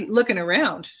 If you're looking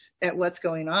around at what's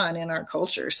going on in our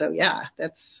culture. So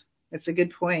that's a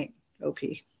good point, OP.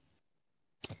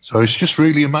 So it's just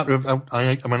really a matter of,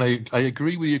 I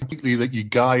agree with you completely that you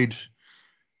guide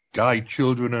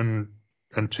children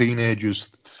and teenagers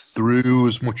through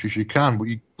as much as you can,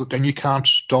 but then you can't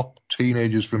stop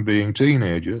teenagers from being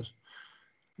teenagers.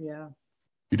 Yeah.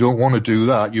 You don't want to do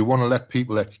that. You want to let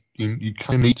people, you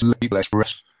kind of need to let people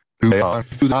express who they are.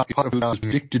 If you're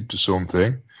addicted to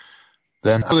something,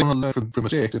 then how are they going to learn from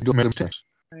mistakes if you don't make mistakes?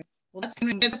 Right. Well, that's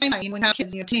when you have kids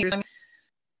and you're teenagers.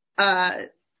 I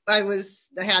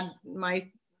had my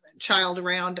child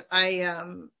around. I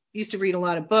used to read a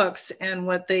lot of books, and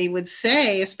what they would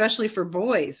say, especially for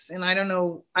boys, and I don't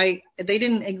know, they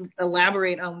didn't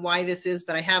elaborate on why this is,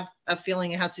 but I have a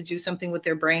feeling it has to do something with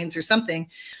their brains or something.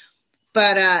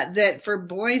 But that for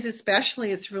boys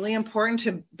especially, it's really important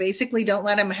to basically don't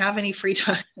let them have any free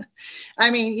time.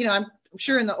 I'm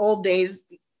sure in the old days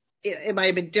it might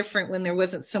have been different when there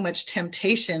wasn't so much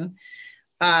temptation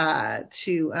is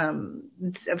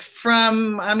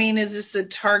this a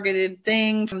targeted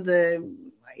thing from the,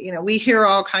 we hear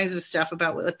all kinds of stuff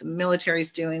about what the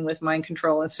military's doing with mind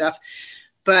control and stuff.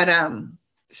 But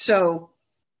so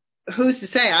who's to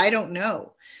say? I don't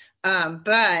know.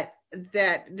 But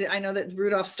that I know that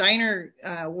Rudolf Steiner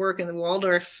work in the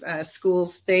Waldorf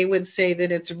schools, they would say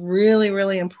that it's really,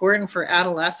 really important for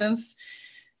adolescents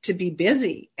to be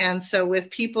busy. And so with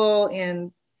people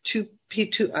in two-person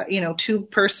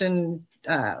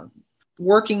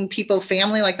working people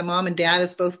family, like the mom and dad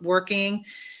is both working,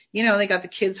 they got the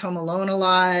kids home alone a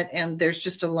lot, and there's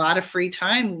just a lot of free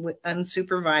time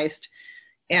unsupervised.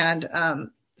 And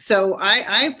so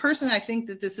I personally, I think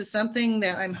that this is something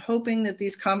that I'm hoping that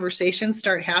these conversations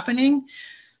start happening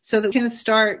so that we can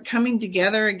start coming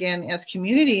together again as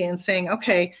community and saying,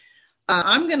 okay,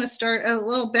 I'm going to start a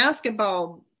little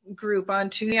basketball group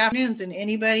on Tuesday afternoons, and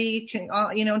anybody can,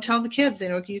 tell the kids,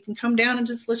 you can come down and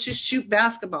let's just shoot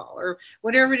basketball or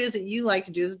whatever it is that you like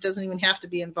to do. It doesn't even have to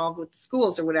be involved with the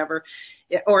schools or whatever.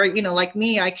 Or, like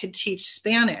me, I could teach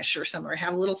Spanish or somewhere,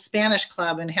 have a little Spanish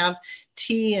club and have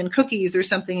tea and cookies or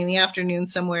something in the afternoon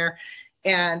somewhere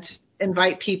and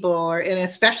invite people, and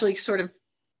especially sort of,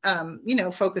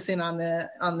 focusing on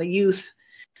the youth,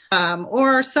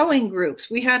 or sewing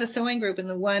groups. We had a sewing group, and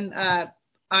the one,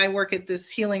 I work at this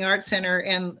Healing Arts Center,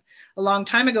 and a long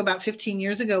time ago, about 15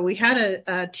 years ago, we had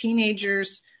a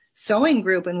teenagers sewing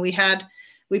group, and we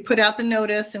put out the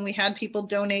notice, and we had people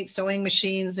donate sewing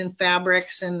machines and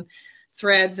fabrics and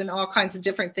threads and all kinds of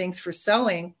different things for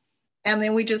sewing. And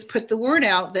then we just put the word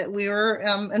out that we were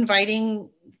inviting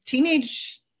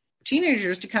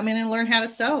teenagers to come in and learn how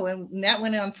to sew. And that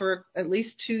went on for at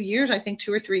least 2 years, I think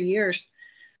 2 or 3 years.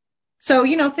 So,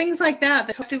 things like that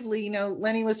effectively,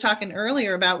 Lenny was talking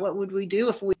earlier about what would we do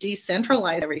if we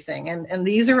decentralize everything. And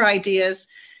these are ideas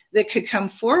that could come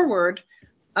forward,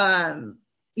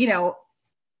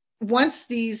 once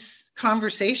these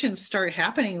conversations start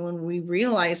happening, when we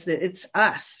realize that it's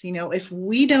us, if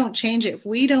we don't change it, if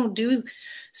we don't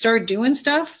start doing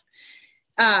stuff,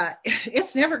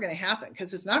 it's never going to happen,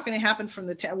 because it's not going to happen from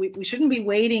we shouldn't be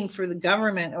waiting for the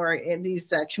government or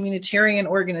these communitarian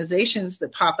organizations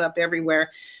that pop up everywhere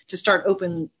to start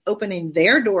opening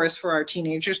their doors for our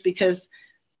teenagers, because,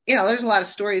 there's a lot of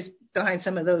stories behind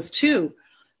some of those too.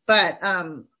 But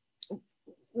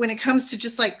when it comes to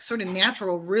just like sort of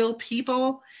natural, real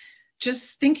people, just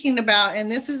thinking about,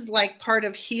 and this is like part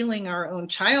of healing our own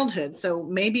childhood. So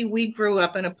maybe we grew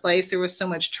up in a place there was so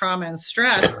much trauma and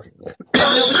stress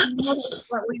that was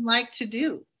what we like to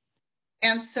do.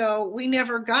 And so we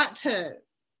never got to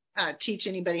teach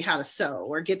anybody how to sew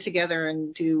or get together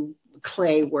and do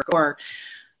clay work or,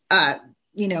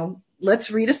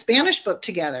 let's read a Spanish book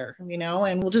together,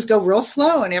 and we'll just go real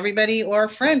slow, and everybody, or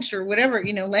French or whatever,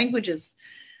 languages.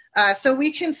 So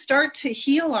we can start to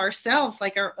heal ourselves,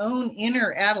 like our own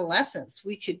inner adolescence.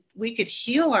 We could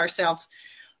heal ourselves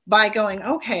by going,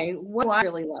 okay, what do I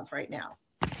really love right now?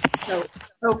 So,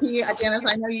 Dennis,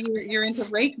 I know you're into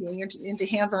Reiki and you're into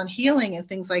hands-on healing and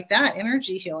things like that,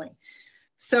 energy healing.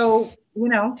 So,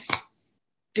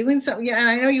 doing something. Yeah, and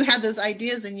I know you had those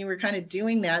ideas and you were kind of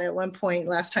doing that at one point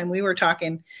last time we were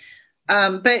talking.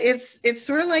 But it's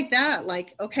sort of like that.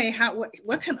 Like, okay,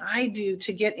 what can I do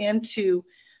to get into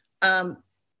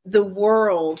the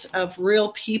world of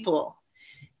real people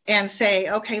and say,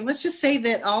 okay, let's just say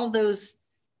that all those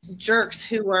jerks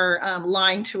who are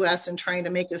lying to us and trying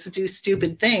to make us do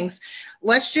stupid things,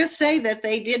 let's just say that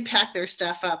they did pack their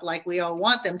stuff up like we all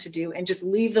want them to do and just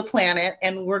leave the planet,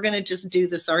 and we're going to just do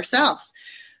this ourselves.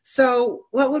 So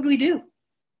what would we do?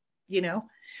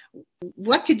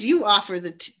 What could you offer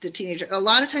the teenager? A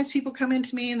lot of times people come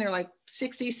into me and they're like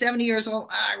 60, 70 years old.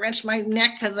 I wrenched my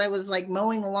neck because I was like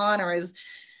mowing the lawn, or I was,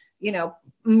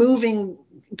 moving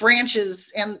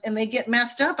branches, and they get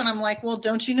messed up. And I'm like, well,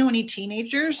 don't you know any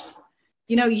teenagers?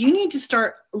 You need to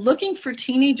start looking for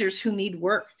teenagers who need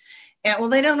work. And, well,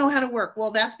 they don't know how to work.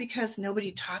 Well, that's because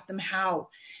nobody taught them how.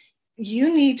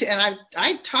 You need to, and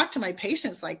I talk to my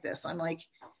patients like this. I'm like,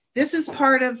 this is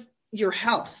part of your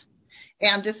health.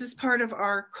 And this is part of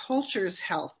our culture's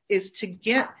health, is to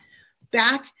get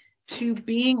back to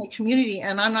being a community.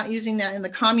 And I'm not using that in the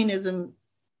communism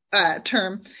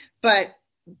term, but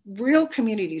real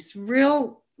communities,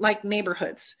 real like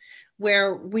neighborhoods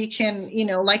where we can,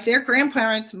 like their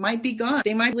grandparents might be gone.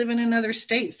 They might live in another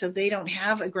state, so they don't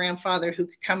have a grandfather who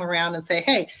could come around and say,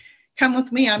 hey, come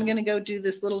with me. I'm going to go do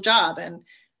this little job and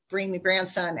bring the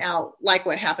grandson out, like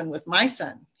what happened with my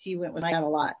son. He went with my dad a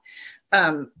lot.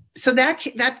 So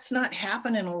that's not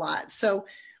happening a lot. So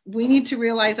we need to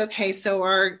realize, okay, so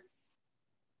our,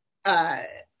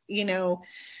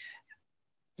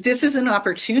 this is an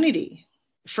opportunity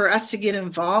for us to get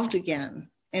involved again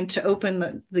and to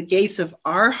open the gates of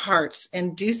our hearts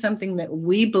and do something that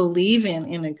we believe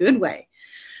in a good way,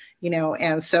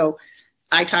 and so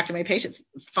I talk to my patients,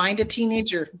 find a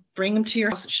teenager, bring them to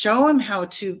your house, show them how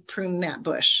to prune that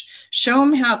bush, show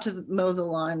them how to mow the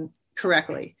lawn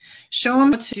correctly, show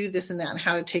them how to do this and that, and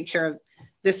how to take care of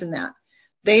this and that.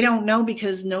 They don't know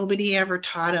because nobody ever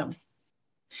taught them.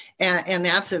 And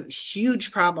that's a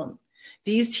huge problem.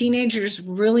 These teenagers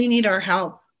really need our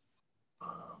help.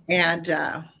 And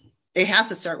it has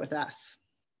to start with us.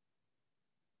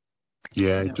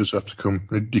 Yeah, it does have to come.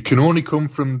 It can only come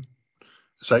from,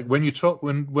 it's like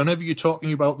whenever you're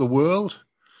talking about the world,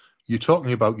 you're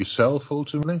talking about yourself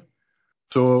ultimately.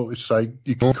 So it's like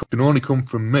it can only come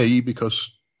from me,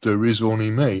 because there is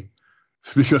only me.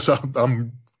 Because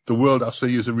I'm the world I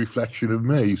see is a reflection of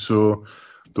me. So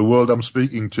the world I'm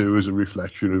speaking to is a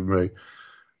reflection of me.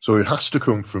 So it has to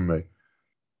come from me.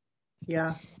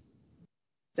 Yeah,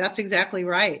 that's exactly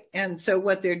right. And so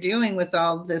what they're doing with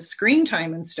all this screen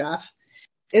time and stuff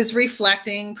is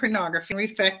reflecting pornography,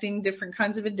 reflecting different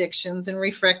kinds of addictions, and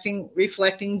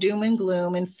reflecting doom and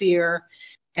gloom and fear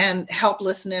and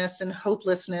helplessness and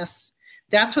hopelessness.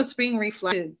 That's what's being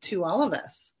reflected to all of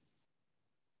us.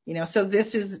 So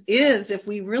this is if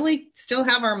we really still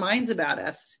have our minds about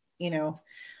us,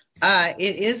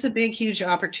 It is a big, huge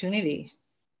opportunity,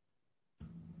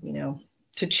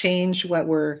 to change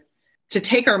to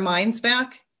take our minds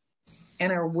back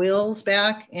and our wills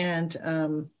back, and,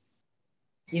 and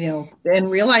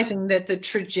realizing that the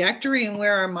trajectory and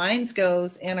where our minds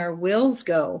goes and our wills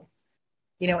go,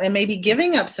 and maybe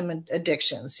giving up some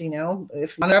addictions,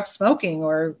 if you end up smoking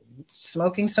or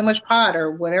smoking so much pot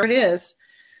or whatever it is,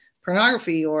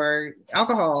 pornography or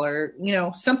alcohol or,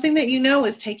 something that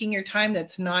is taking your time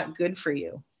that's not good for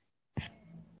you.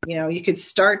 You could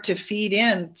start to feed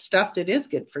in stuff that is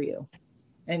good for you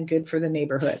and good for the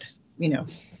neighborhood, Yeah.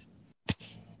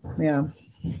 Yeah,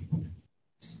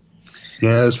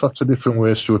 there's lots of different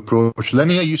ways to approach.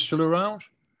 Lenny, are you still around?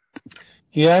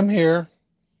 Yeah, I'm here.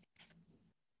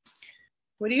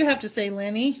 What do you have to say,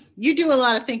 Lenny? You do a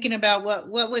lot of thinking about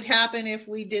what would happen if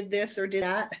we did this or did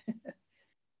that.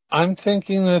 I'm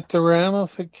thinking that the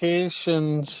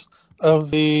ramifications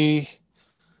of the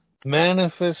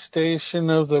manifestation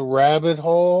of the rabbit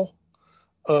hole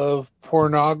of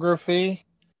pornography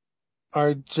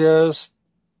are just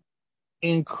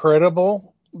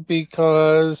incredible,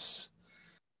 because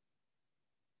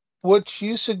what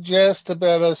you suggest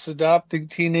about us adopting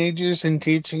teenagers and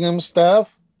teaching them stuff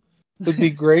would be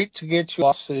great to get you a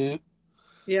lawsuit.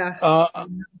 Yeah.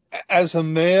 As a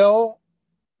male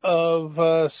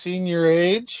of senior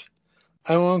age,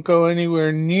 I won't go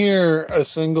anywhere near a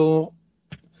single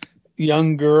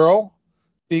young girl,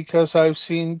 because I've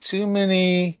seen too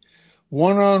many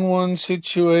one-on-one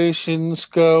situations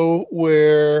go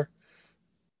where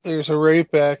there's a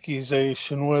rape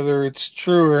accusation, whether it's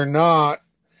true or not,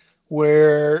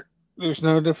 where there's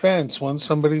no defense. When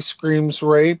somebody screams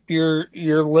rape, you're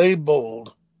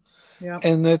labeled. Yeah.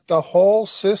 And that the whole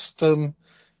system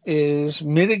is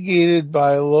mitigated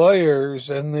by lawyers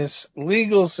and this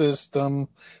legal system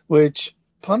which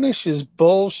punishes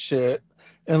bullshit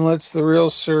and lets the real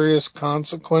serious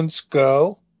consequence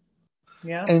go.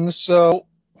 Yeah. And so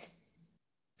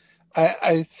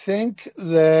I think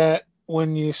that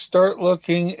when you start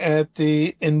looking at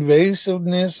the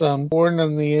invasiveness on porn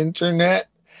on the internet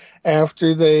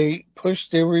after they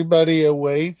pushed everybody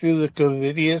away through the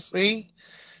COVIDiocy,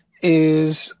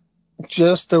 is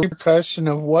just a repercussion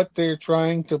of what they're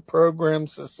trying to program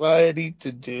society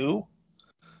to do,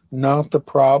 not the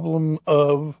problem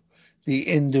of the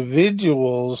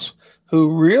individuals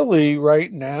who really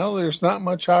right now there's not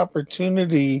much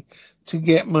opportunity to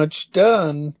get much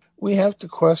done. We have to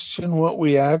question what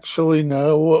we actually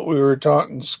know, what we were taught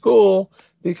in school,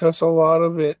 because a lot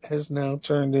of it has now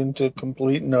turned into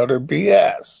complete and utter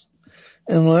BS.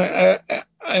 And I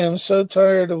am so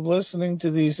tired of listening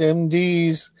to these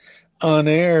MDs on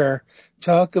air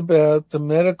talk about the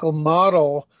medical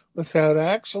model without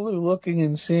actually looking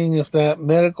and seeing if that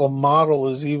medical model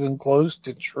is even close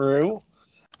to true.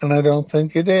 And I don't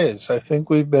think it is. I think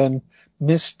we've been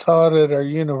mistaught at our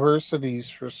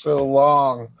universities for so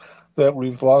long that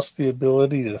we've lost the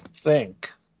ability to think.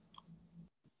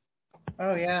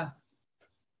 Oh, yeah.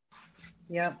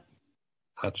 Yep.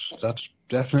 That's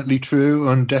definitely true,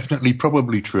 and definitely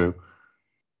probably true.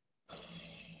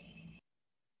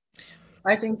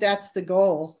 I think that's the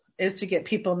goal, is to get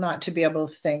people not to be able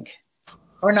to think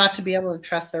or not to be able to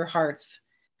trust their hearts,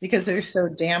 because they're so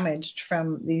damaged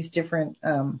from these different,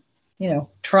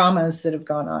 traumas that have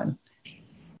gone on.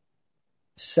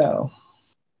 So,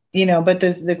 but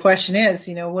the question is,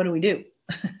 what do we do?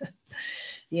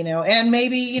 And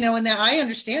maybe, and that I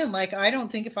understand, like, I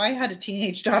don't think if I had a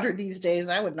teenage daughter these days,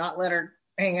 I would not let her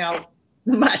hang out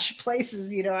much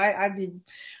places.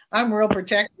 I'm real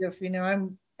protective,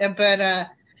 but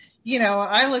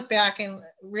I look back and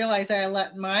realize I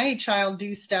let my child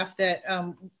do stuff that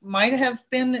might have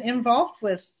been involved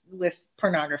with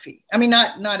pornography. I mean,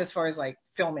 not as far as like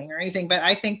filming or anything, but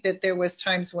I think that there was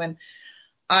times when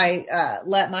I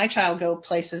let my child go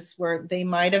places where they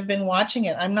might have been watching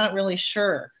it. I'm not really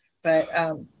sure, but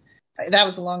that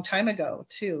was a long time ago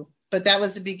too. But that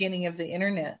was the beginning of the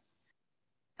internet.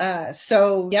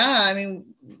 So yeah, I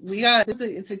mean,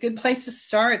 it's a good place to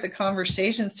start the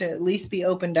conversations, to at least be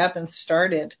opened up and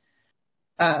started.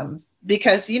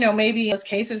 Because, maybe in those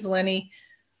cases, Lenny,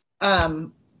 I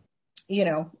mean,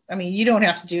 you don't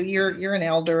have to do, you're an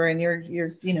elder and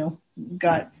you're,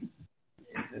 got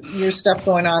your stuff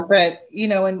going on, but,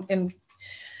 and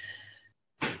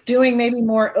doing maybe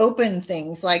more open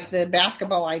things like the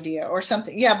basketball idea or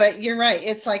something. Yeah, but you're right.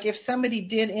 It's like if somebody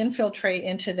did infiltrate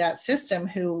into that system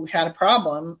who had a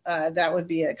problem, that would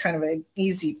be a kind of an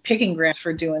easy picking ground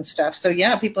for doing stuff. So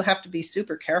yeah, people have to be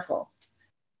super careful,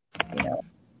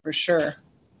 for sure.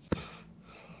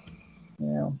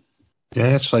 Yeah,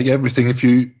 it's like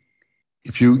everything.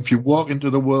 if you walk into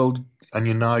the world and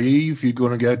you're naive, you're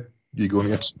going to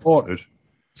get slaughtered.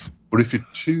 But if you're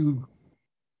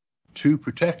too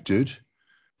protected,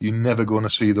 you're never going to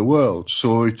see the world.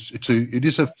 So it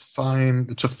is a fine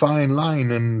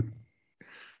line, and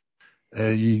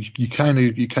you kind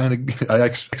of I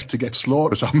expect to get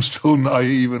slaughtered. I'm still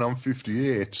naive and I'm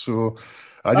 58, so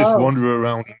I just wander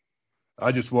around.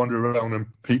 I just wander around and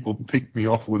people pick me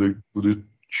off with a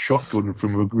shotgun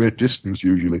from a great distance.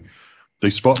 Usually, they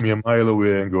spot me a mile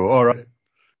away and go, "All right,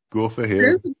 go for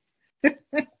him."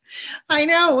 I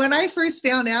know. When I first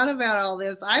found out about all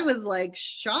this, I was like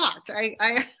shocked.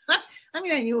 I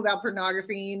mean, I knew about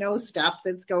pornography, stuff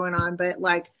that's going on, but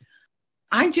like,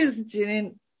 I just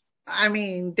didn't. I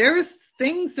mean, there was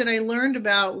things that I learned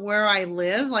about where I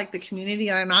live, like the community,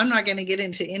 and I'm not going to get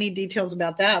into any details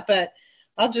about that, but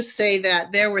I'll just say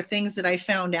that there were things that I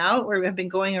found out or have been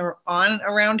going on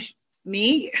around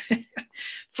me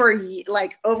for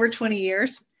like over 20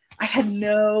 years. I had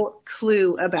no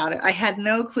clue about it. I had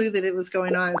no clue that it was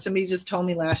going on. Somebody just told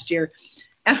me last year,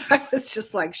 and I was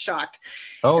just like shocked.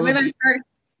 Oh, and then I started,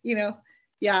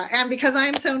 yeah. And because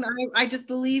I'm so, I just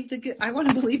believe the good. I want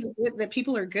to believe that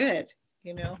people are good,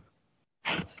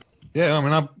 Yeah, I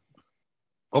mean,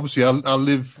 obviously I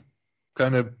live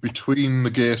kind of between the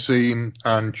gay scene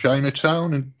and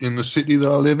Chinatown in the city that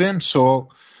I live in. So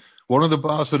one of the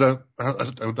bars that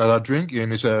I drink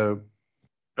in is a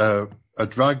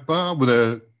drag bar with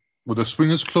a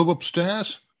swingers club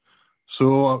upstairs.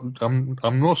 So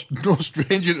I'm no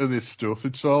stranger to this stuff.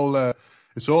 It's all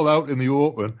out in the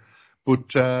open.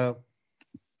 But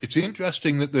it's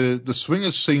interesting that the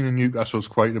swingers scene in Newcastle is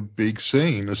quite a big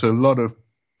scene. There's a lot of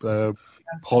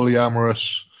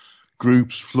polyamorous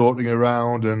groups floating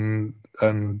around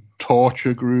and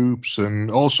torture groups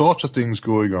and all sorts of things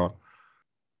going on.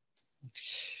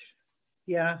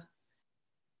 Yeah,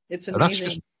 it's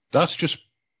amazing. That's just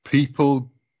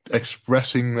people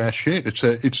expressing their shit.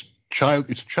 It's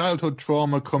childhood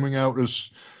trauma coming out as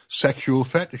sexual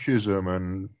fetishism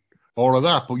and all of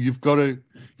that. But you've got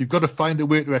to find a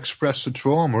way to express the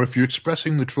trauma. If you're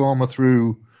expressing the trauma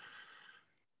through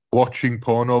watching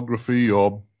pornography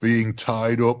or being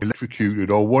tied up,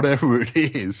 electrocuted, or whatever it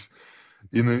is,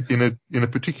 in a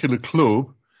particular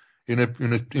club, in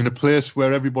a place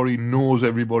where everybody knows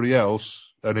everybody else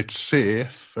and it's safe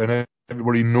and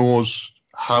everybody knows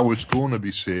how it's going to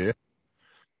be safe,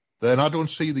 then I don't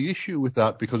see the issue with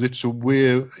that, because it's a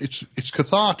way, it's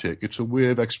cathartic. It's a way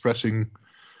of expressing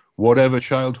whatever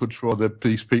childhood trauma that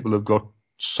these people have got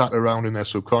sat around in their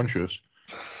subconscious.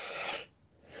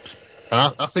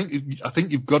 And I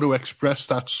think you've got to express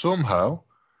that somehow.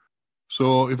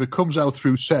 So if it comes out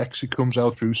through sex, it comes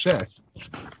out through sex.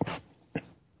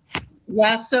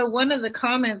 Yeah, so one of the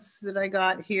comments that I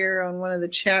got here on one of the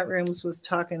chat rooms was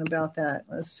talking about that.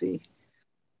 Let's see.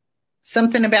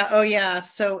 Something about,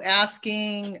 so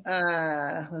asking,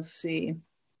 let's see.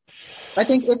 I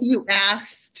think if you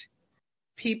asked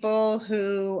people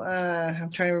who,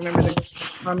 I'm trying to remember the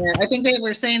comment. I think they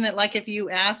were saying that, like, if you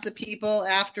ask the people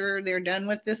after they're done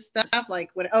with this stuff,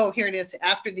 like, here it is,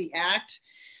 after the act,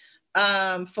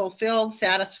 fulfilled,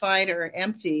 satisfied, or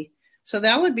empty. So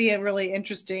that would be a really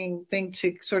interesting thing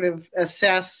to sort of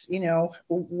assess,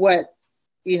 what's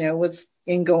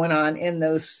going on in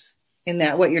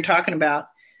that, what you're talking about.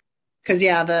 Cause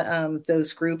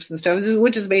those groups and stuff,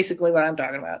 which is basically what I'm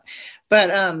talking about.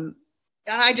 But,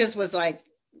 I just was like,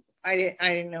 I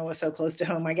didn't know it was so close to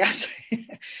home, I guess.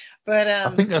 But,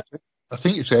 I think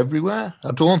it's everywhere.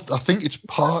 I think it's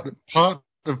part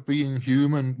of being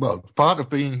human. Well, part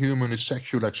of being human is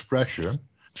sexual expression.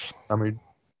 I mean,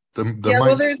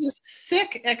 there's a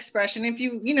sick expression. If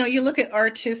you look at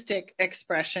artistic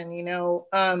expression,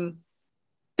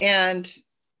 and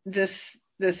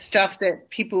the stuff that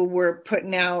people were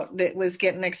putting out that was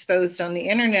getting exposed on the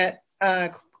internet a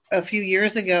few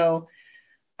years ago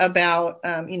about,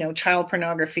 child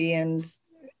pornography and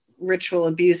ritual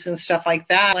abuse and stuff like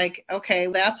that. Like, okay,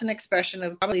 that's an expression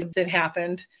of probably that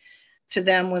happened to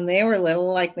them when they were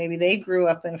little. Like maybe they grew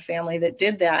up in a family that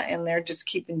did that and they're just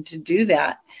keeping to do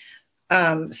that.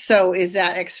 So is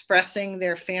that expressing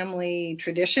their family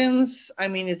traditions? I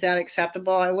mean, is that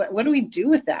acceptable? What do we do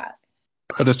with that?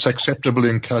 But it's acceptable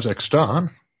in Kazakhstan.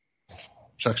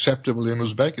 It's acceptable in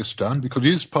Uzbekistan because it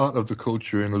is part of the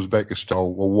culture in Uzbekistan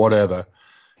or whatever.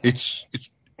 It's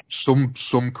some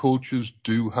cultures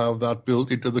do have that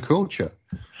built into the culture.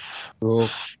 So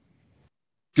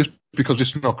just because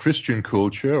it's not Christian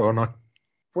culture or not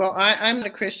Well, I'm not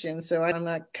a Christian, so I'm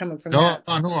not coming from No, that.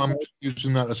 I know. I'm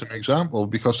using that as an example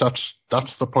because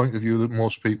that's the point of view that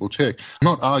most people take. I'm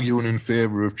not arguing in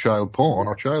favour of child porn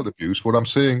or child abuse. All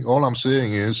I'm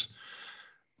saying is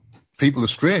people are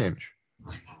strange.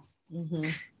 Mm-hmm.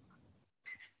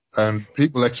 And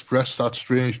people express that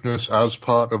strangeness as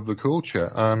part of the culture.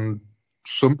 And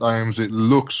sometimes it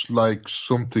looks like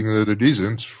something that it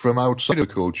isn't from outside of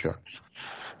culture.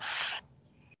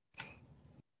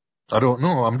 I don't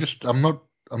know. I'm not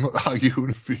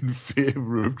arguing in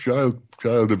favour of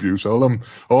child abuse.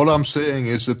 All I'm saying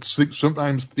is that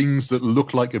sometimes things that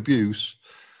look like abuse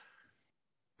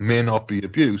may not be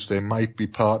abuse. They might be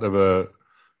part of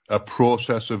a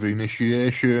process of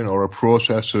initiation or a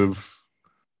process of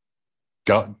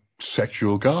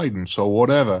sexual guidance or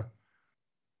whatever.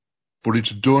 But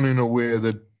it's done in a way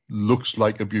that looks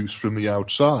like abuse from the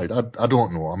outside. I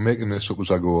don't know. I'm making this up as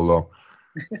I go along.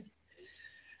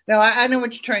 No, I know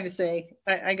what you're trying to say.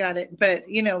 I got it. But,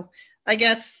 I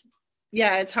guess,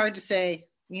 yeah, it's hard to say,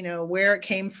 where it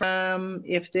came from,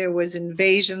 if there was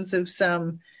invasions of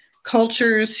some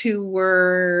cultures who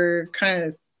were kind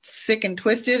of sick and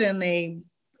twisted and they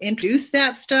introduced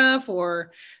that stuff,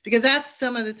 or because that's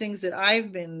some of the things that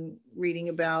I've been reading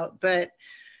about. But,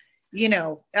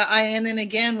 and then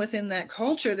again, within that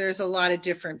culture, there's a lot of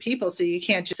different people. So you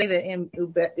can't just say that in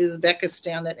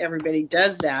Uzbekistan that everybody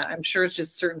does that. I'm sure it's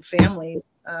just certain families,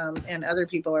 and other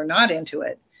people are not into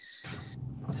it.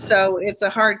 So it's a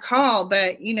hard call.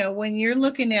 But, when you're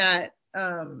looking at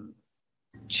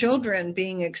children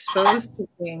being exposed to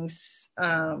things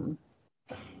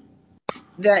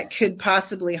that could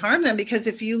possibly harm them, because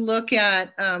if you look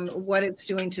at what it's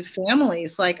doing to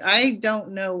families, like I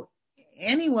don't know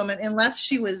any woman, unless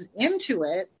she was into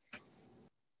it,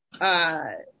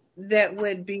 that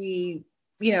would be,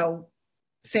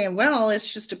 saying, well,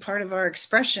 it's just a part of our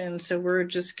expression, so we're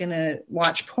just going to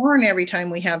watch porn every time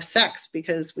we have sex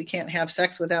because we can't have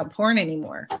sex without porn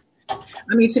anymore.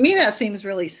 I mean, to me, that seems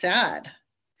really sad,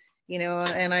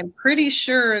 and I'm pretty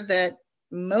sure that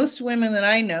most women that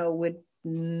I know would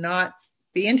not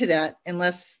be into that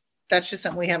unless that's just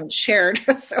something we haven't shared.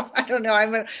 So I don't know.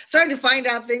 I'm starting to find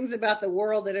out things about the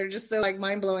world that are just so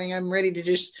mind blowing. I'm ready to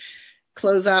just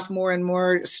close off more and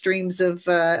more streams of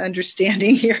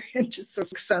understanding here and just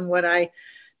focus on what I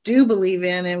do believe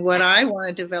in and what I want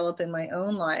to develop in my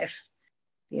own life.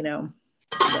 So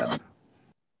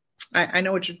I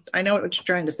know what you're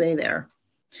trying to say there.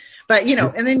 But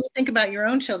and then you think about your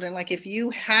own children. Like if you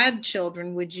had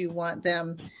children, would you want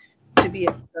them to be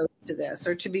exposed to this,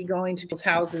 or to be going to people's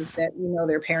houses that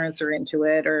their parents are into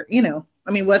it, or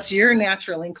what's your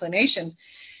natural inclination?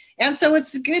 And so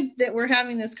it's good that we're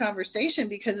having this conversation,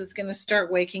 because it's going to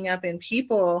start waking up in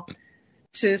people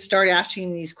to start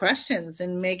asking these questions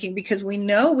and because we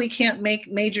know we can't make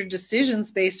major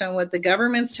decisions based on what the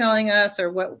government's telling us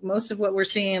or what most of what we're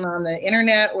seeing on the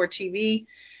internet or TV.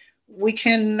 We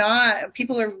cannot.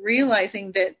 People are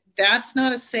realizing that that's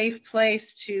not a safe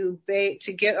place to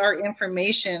get our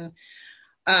information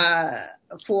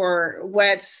for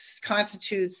what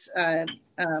constitutes a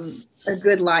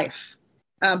good life.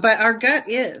 But our gut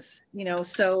is,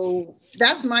 so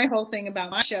that's my whole thing about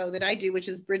my show that I do, which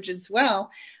is Bridget's Well,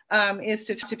 is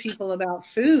to talk to people about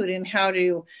food and how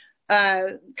to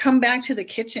come back to the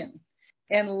kitchen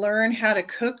and learn how to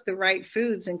cook the right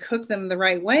foods and cook them the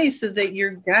right way so that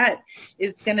your gut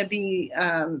is going to be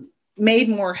made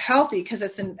more healthy, because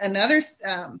it's another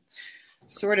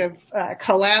sort of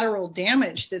collateral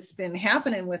damage that's been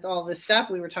happening with all this stuff.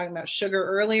 We were talking about sugar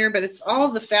earlier, but it's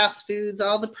all the fast foods,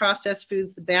 all the processed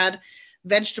foods, the bad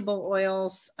vegetable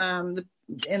oils, and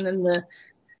then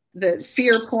the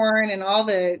fear porn and all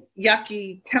the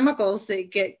yucky chemicals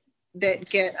that get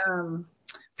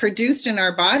produced in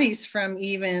our bodies from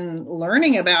even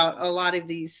learning about a lot of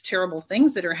these terrible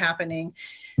things that are happening.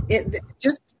 It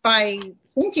just by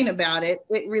thinking about it,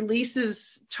 it releases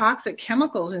toxic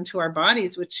chemicals into our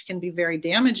bodies, which can be very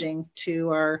damaging to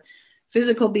our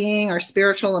physical being, our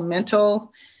spiritual and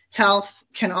mental health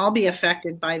can all be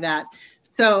affected by that.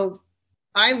 So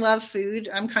I love food.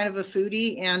 I'm kind of a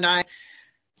foodie, and I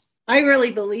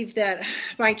really believe that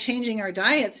by changing our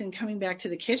diets and coming back to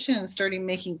the kitchen and starting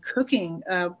making cooking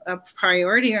a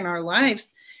priority in our lives,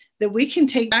 that we can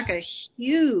take back a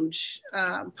huge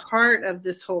part of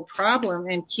this whole problem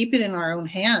and keep it in our own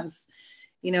hands.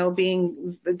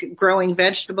 Growing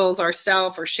vegetables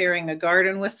ourselves, or sharing a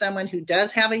garden with someone who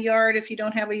does have a yard if you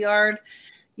don't have a yard.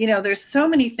 There's so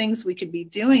many things we could be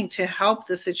doing to help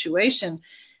the situation.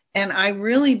 And I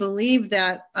really believe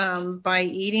that by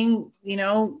eating,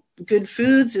 good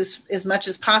foods as much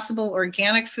as possible,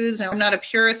 organic foods. Now, I'm not a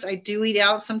purist. I do eat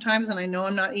out sometimes, and I know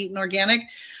I'm not eating organic.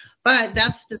 But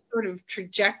that's the sort of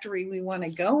trajectory we want to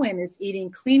go in, is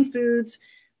eating clean foods,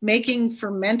 making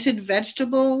fermented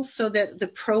vegetables so that the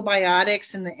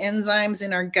probiotics and the enzymes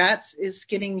in our guts is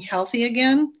getting healthy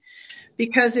again.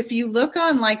 Because if you look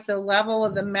on like the level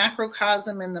of the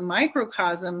macrocosm and the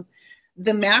microcosm,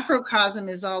 the macrocosm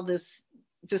is all this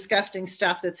disgusting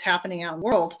stuff that's happening out in the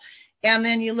world. And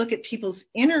then you look at people's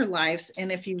inner lives,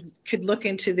 and if you could look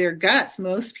into their guts,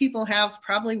 most people have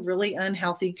probably really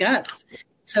unhealthy guts.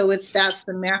 So that's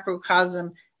the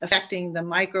macrocosm affecting the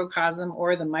microcosm,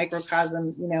 or the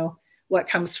microcosm, what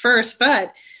comes first.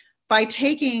 But by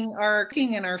taking our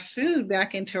cooking and our food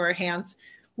back into our hands,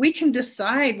 we can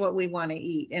decide what we want to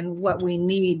eat and what we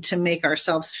need to make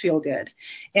ourselves feel good.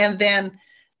 And then,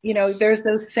 there's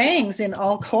those sayings in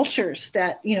all cultures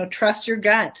that, trust your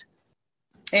gut.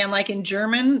 And like in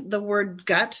German, the word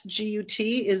gut,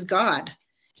 G-U-T, is God.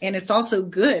 And it's also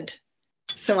good.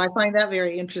 So I find that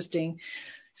very interesting.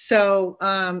 So,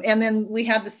 and then we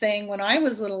had the saying when I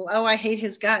was little, oh, I hate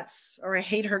his guts, or I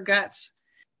hate her guts.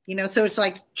 So it's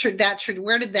like,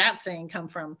 where did that saying come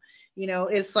from?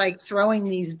 It's like throwing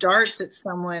these darts at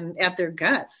someone at their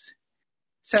guts.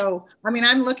 So,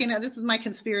 I'm looking at, this is my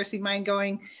conspiracy mind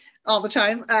going all the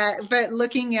time, but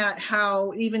looking at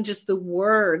how even just the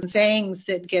words, sayings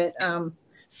that get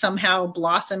somehow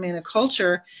blossom in a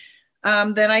culture,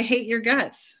 that I hate your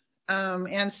guts.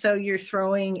 And so you're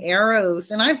throwing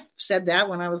arrows, and I've said that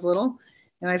when I was little,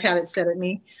 and I've had it said at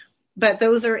me, but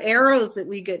those are arrows that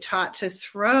we get taught to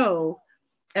throw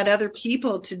at other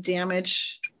people to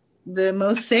damage the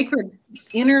most sacred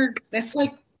inner. That's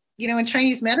like, in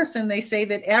Chinese medicine, they say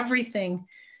that everything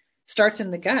starts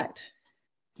in the gut,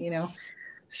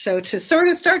 So to sort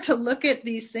of start to look at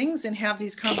these things and have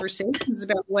these conversations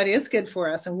about what is good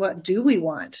for us and what do we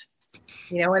want,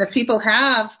 and if people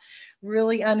have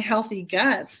really unhealthy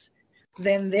guts,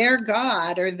 then their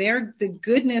God, or the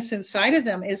goodness inside of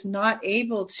them, is not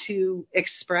able to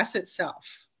express itself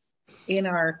in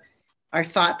our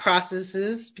thought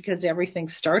processes, because everything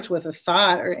starts with a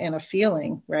thought and a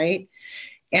feeling, right?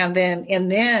 And then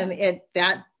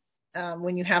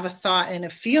when you have a thought and a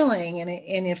feeling,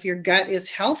 and if your gut is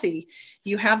healthy,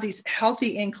 you have these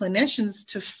healthy inclinations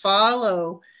to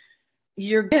follow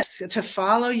your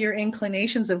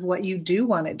inclinations of what you do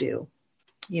want to do,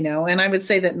 and I would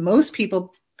say that most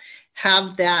people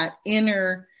have that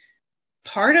inner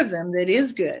part of them that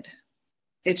is good.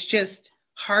 It's just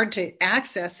hard to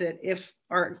access it if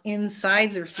our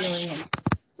insides are feeling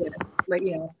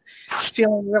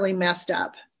feeling really messed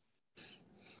up.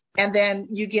 And then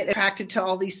you get attracted to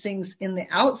all these things in the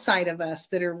outside of us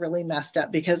that are really messed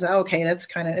up, because, okay, that's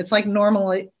it's like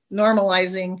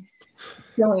normalizing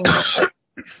feeling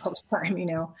all the time,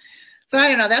 So I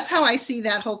don't know. That's how I see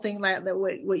that whole thing, that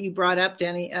what you brought up,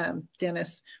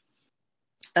 Dennis,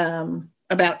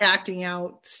 about acting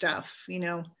out stuff.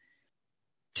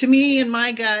 To me, in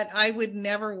my gut, I would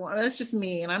never want. That's just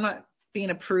me, and I'm not being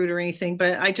a prude or anything,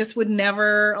 but I just would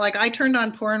never. Like, I turned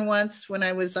on porn once when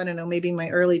I was, I don't know, maybe in my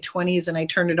early 20s, and I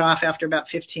turned it off after about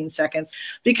 15 seconds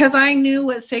because I knew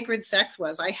what sacred sex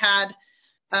was. I had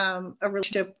a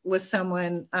relationship with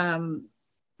someone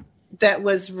that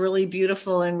was really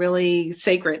beautiful and really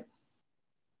sacred.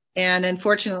 And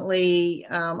unfortunately,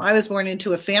 I was born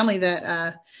into a family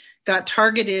that got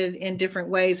targeted in different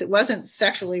ways. It wasn't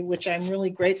sexually, which I'm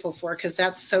really grateful for, because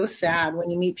that's so sad when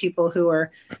you meet people who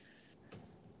are,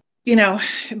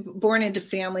 born into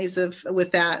families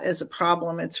with that as a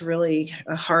problem. It's really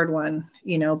a hard one,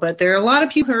 but there are a lot of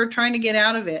people who are trying to get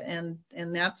out of it, and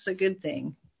that's a good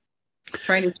thing.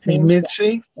 Trying to change. Hey,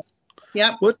 Mitzi?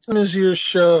 Yep. What time is your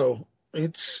show?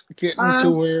 It's getting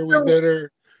to where we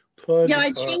better plug. Yeah,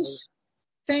 I changed.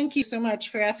 Thank you so much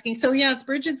for asking. So yeah, it's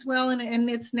Bridget's Well, and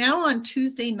it's now on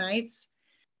Tuesday nights.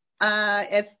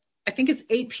 I think it's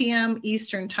 8 p.m.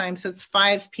 Eastern time, so it's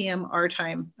 5 p.m. our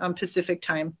time, Pacific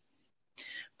time.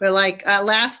 But like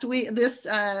last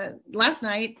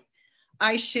night,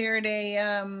 I shared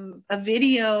a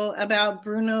video about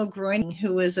Bruno Gröning,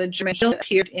 who was a German who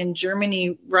appeared in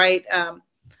Germany. Right,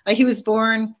 he was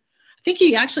born. I think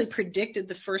he actually predicted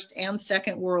the First and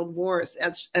Second World Wars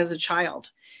as a child.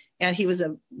 And he was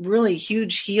a really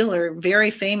huge healer, very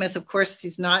famous. Of course,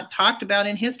 he's not talked about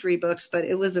in history books, but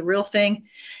it was a real thing.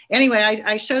 Anyway,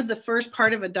 I showed the first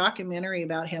part of a documentary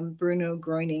about him, Bruno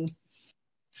Gröning.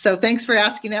 So thanks for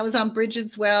asking. That was on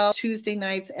Bridget's Well, Tuesday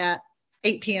nights at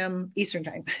 8 p.m. Eastern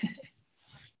time.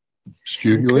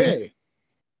 Studio A?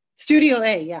 Studio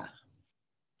A, yeah.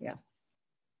 Yeah.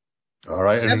 All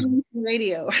right. Revolution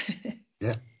Radio.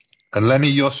 Yeah. And Lenny,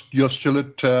 you're still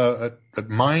at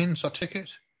Minds, I take it?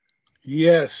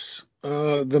 Yes,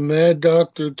 the Mad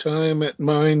Doctor Time at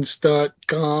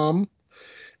minds.com,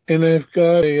 and I've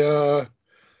got a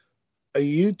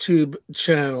YouTube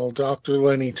channel, Dr.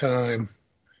 Lenny Time.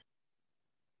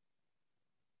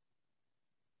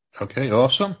 Okay,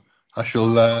 awesome. I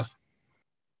shall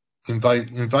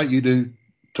invite you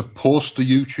to post the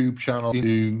YouTube channel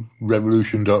to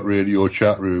revolution.radio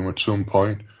chat room at some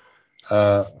point.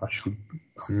 I should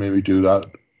maybe do that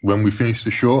when we finish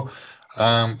the show.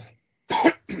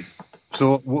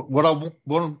 So what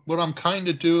I'm kind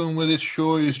of doing with this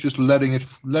show is just letting it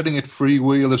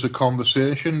freewheel as a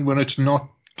conversation when it's not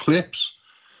clips.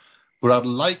 But I'd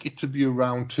like it to be a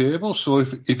round table. So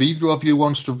if either of you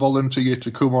wants to volunteer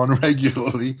to come on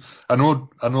regularly, I know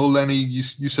Lenny,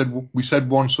 we said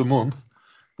once a month,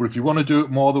 but if you want to do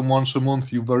it more than once a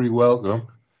month, you're very welcome.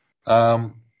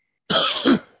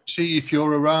 See if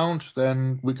you're around,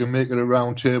 then we can make it a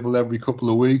round table every couple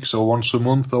of weeks or once a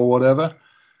month or whatever.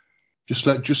 Just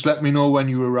let me know when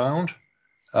you're around,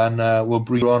 and we'll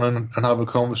bring you on and have a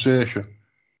conversation.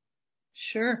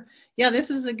 Sure. Yeah, this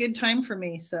is a good time for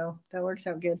me, so that works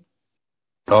out good.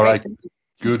 All right.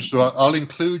 Good. So I'll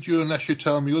include you unless you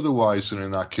tell me otherwise, and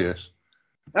in that case.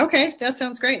 Okay, that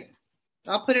sounds great.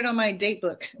 I'll put it on my date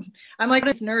book. I'm like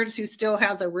those nerds who still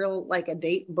has a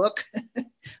date book,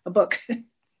 a book.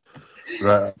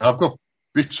 Right. I've got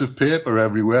bits of paper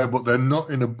everywhere, but they're not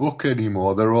in a book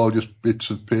anymore. They're all just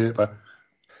bits of paper.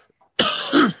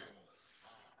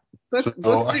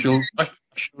 I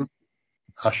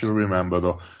shall remember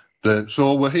though.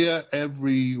 So we're here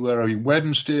every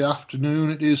Wednesday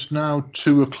afternoon. It is now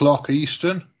 2:00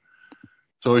 Eastern.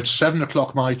 So it's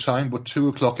 7:00 my time, but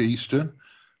 2:00 Eastern,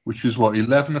 which is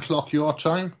 11:00 your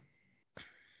time?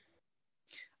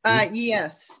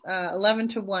 Yes, 11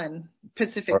 to 1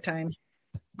 Pacific time.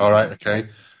 All right, okay.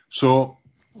 So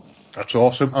that's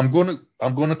awesome. I'm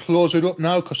gonna close it up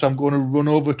now because I'm going to run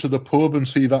over to the pub and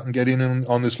see if I can get in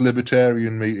on this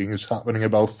libertarian meeting. It's happening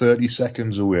about 30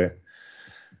 seconds away.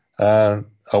 I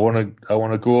want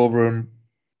to go over and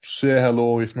say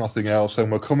hello, if nothing else.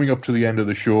 And we're coming up to the end of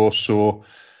the show, so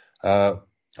I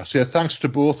say thanks to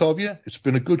both of you. It's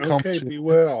been a good conversation. Okay, be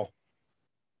well.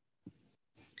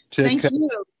 Thank you.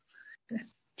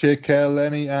 Take care,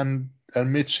 Lenny and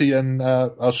Mitzi, and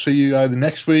I'll see you either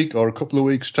next week or a couple of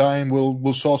weeks' time.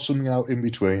 We'll sort something out in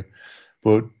between.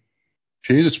 But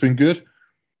geez, it's been good.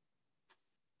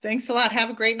 Thanks a lot. Have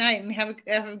a great night and have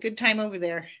a good time over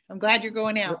there. I'm glad you're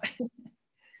going out.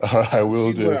 All right,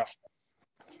 will do. Well.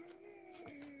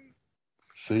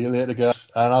 See you later, guys.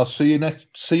 And I'll see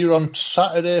you on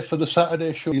Saturday for the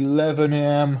Saturday show, 11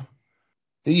 a.m.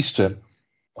 Eastern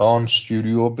on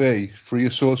Studio B, free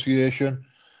association.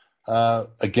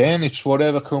 Again, it's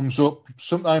whatever comes up.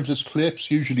 Sometimes it's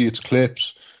clips. Usually it's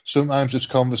clips. Sometimes it's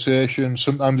conversation.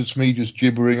 Sometimes it's me just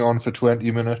gibbering on for 20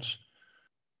 minutes.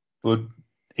 But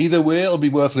either way, it'll be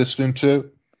worth listening to.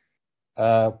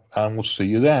 And we'll see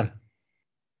you then.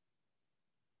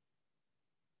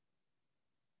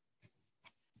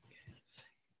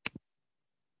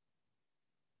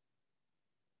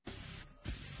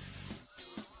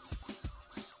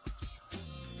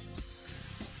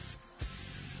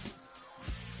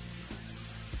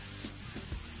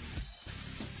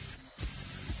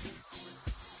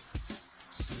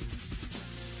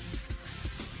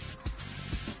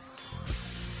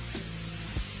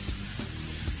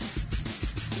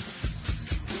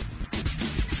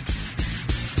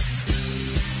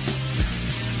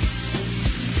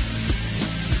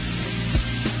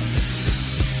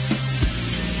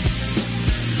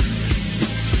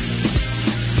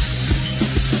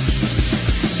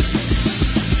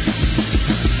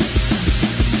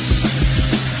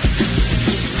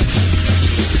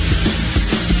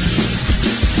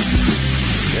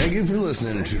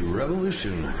 Listening to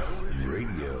Revolution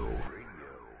Radio.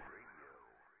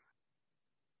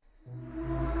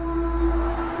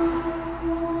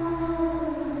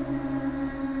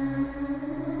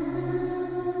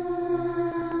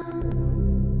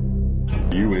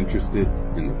 Are you interested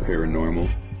in the paranormal,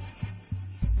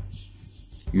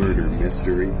 murder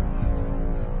mystery,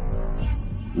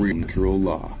 natural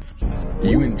law? Do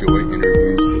you enjoy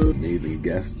interviews with amazing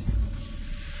guests?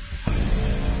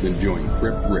 Then join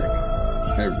Crip Rick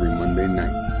every Monday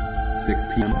night, 6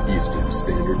 p.m. Eastern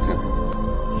Standard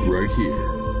Time, right here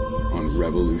on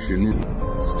Revolution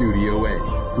Studio A,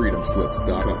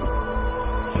 freedomslips.com.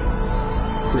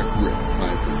 Crip Rick's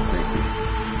Ivan, thank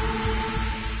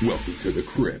you. Welcome to the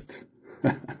Crypt.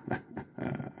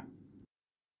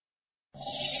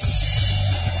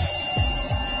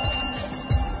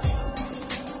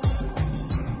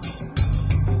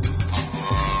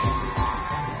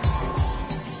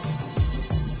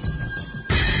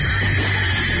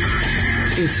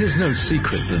 It is no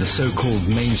secret that the so-called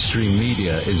mainstream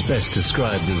media is best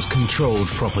described as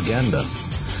controlled propaganda.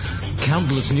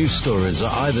 Countless news stories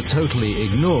are either totally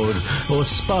ignored or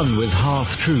spun with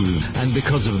half-truth, and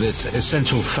because of this,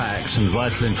 essential facts and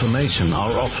vital information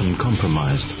are often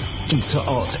compromised. To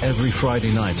Ott every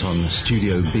Friday night on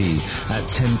Studio B at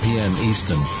 10 p.m.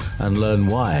 Eastern and learn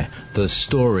why The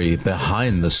Story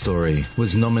Behind the Story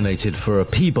was nominated for a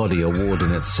Peabody Award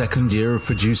in its second year of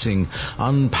producing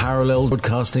unparalleled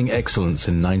broadcasting excellence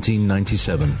in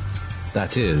 1997.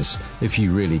 That is, if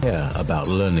you really care about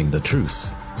learning the truth.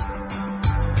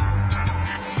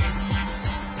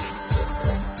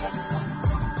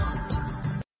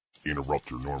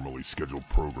 Interrupt your normally scheduled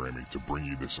programming to bring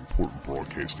you this important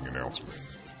broadcasting announcement.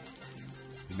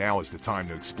 Now is the time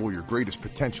to explore your greatest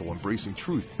potential, embracing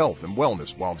truth, health, and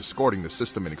wellness while discarding the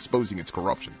system and exposing its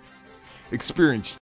corruption. Experience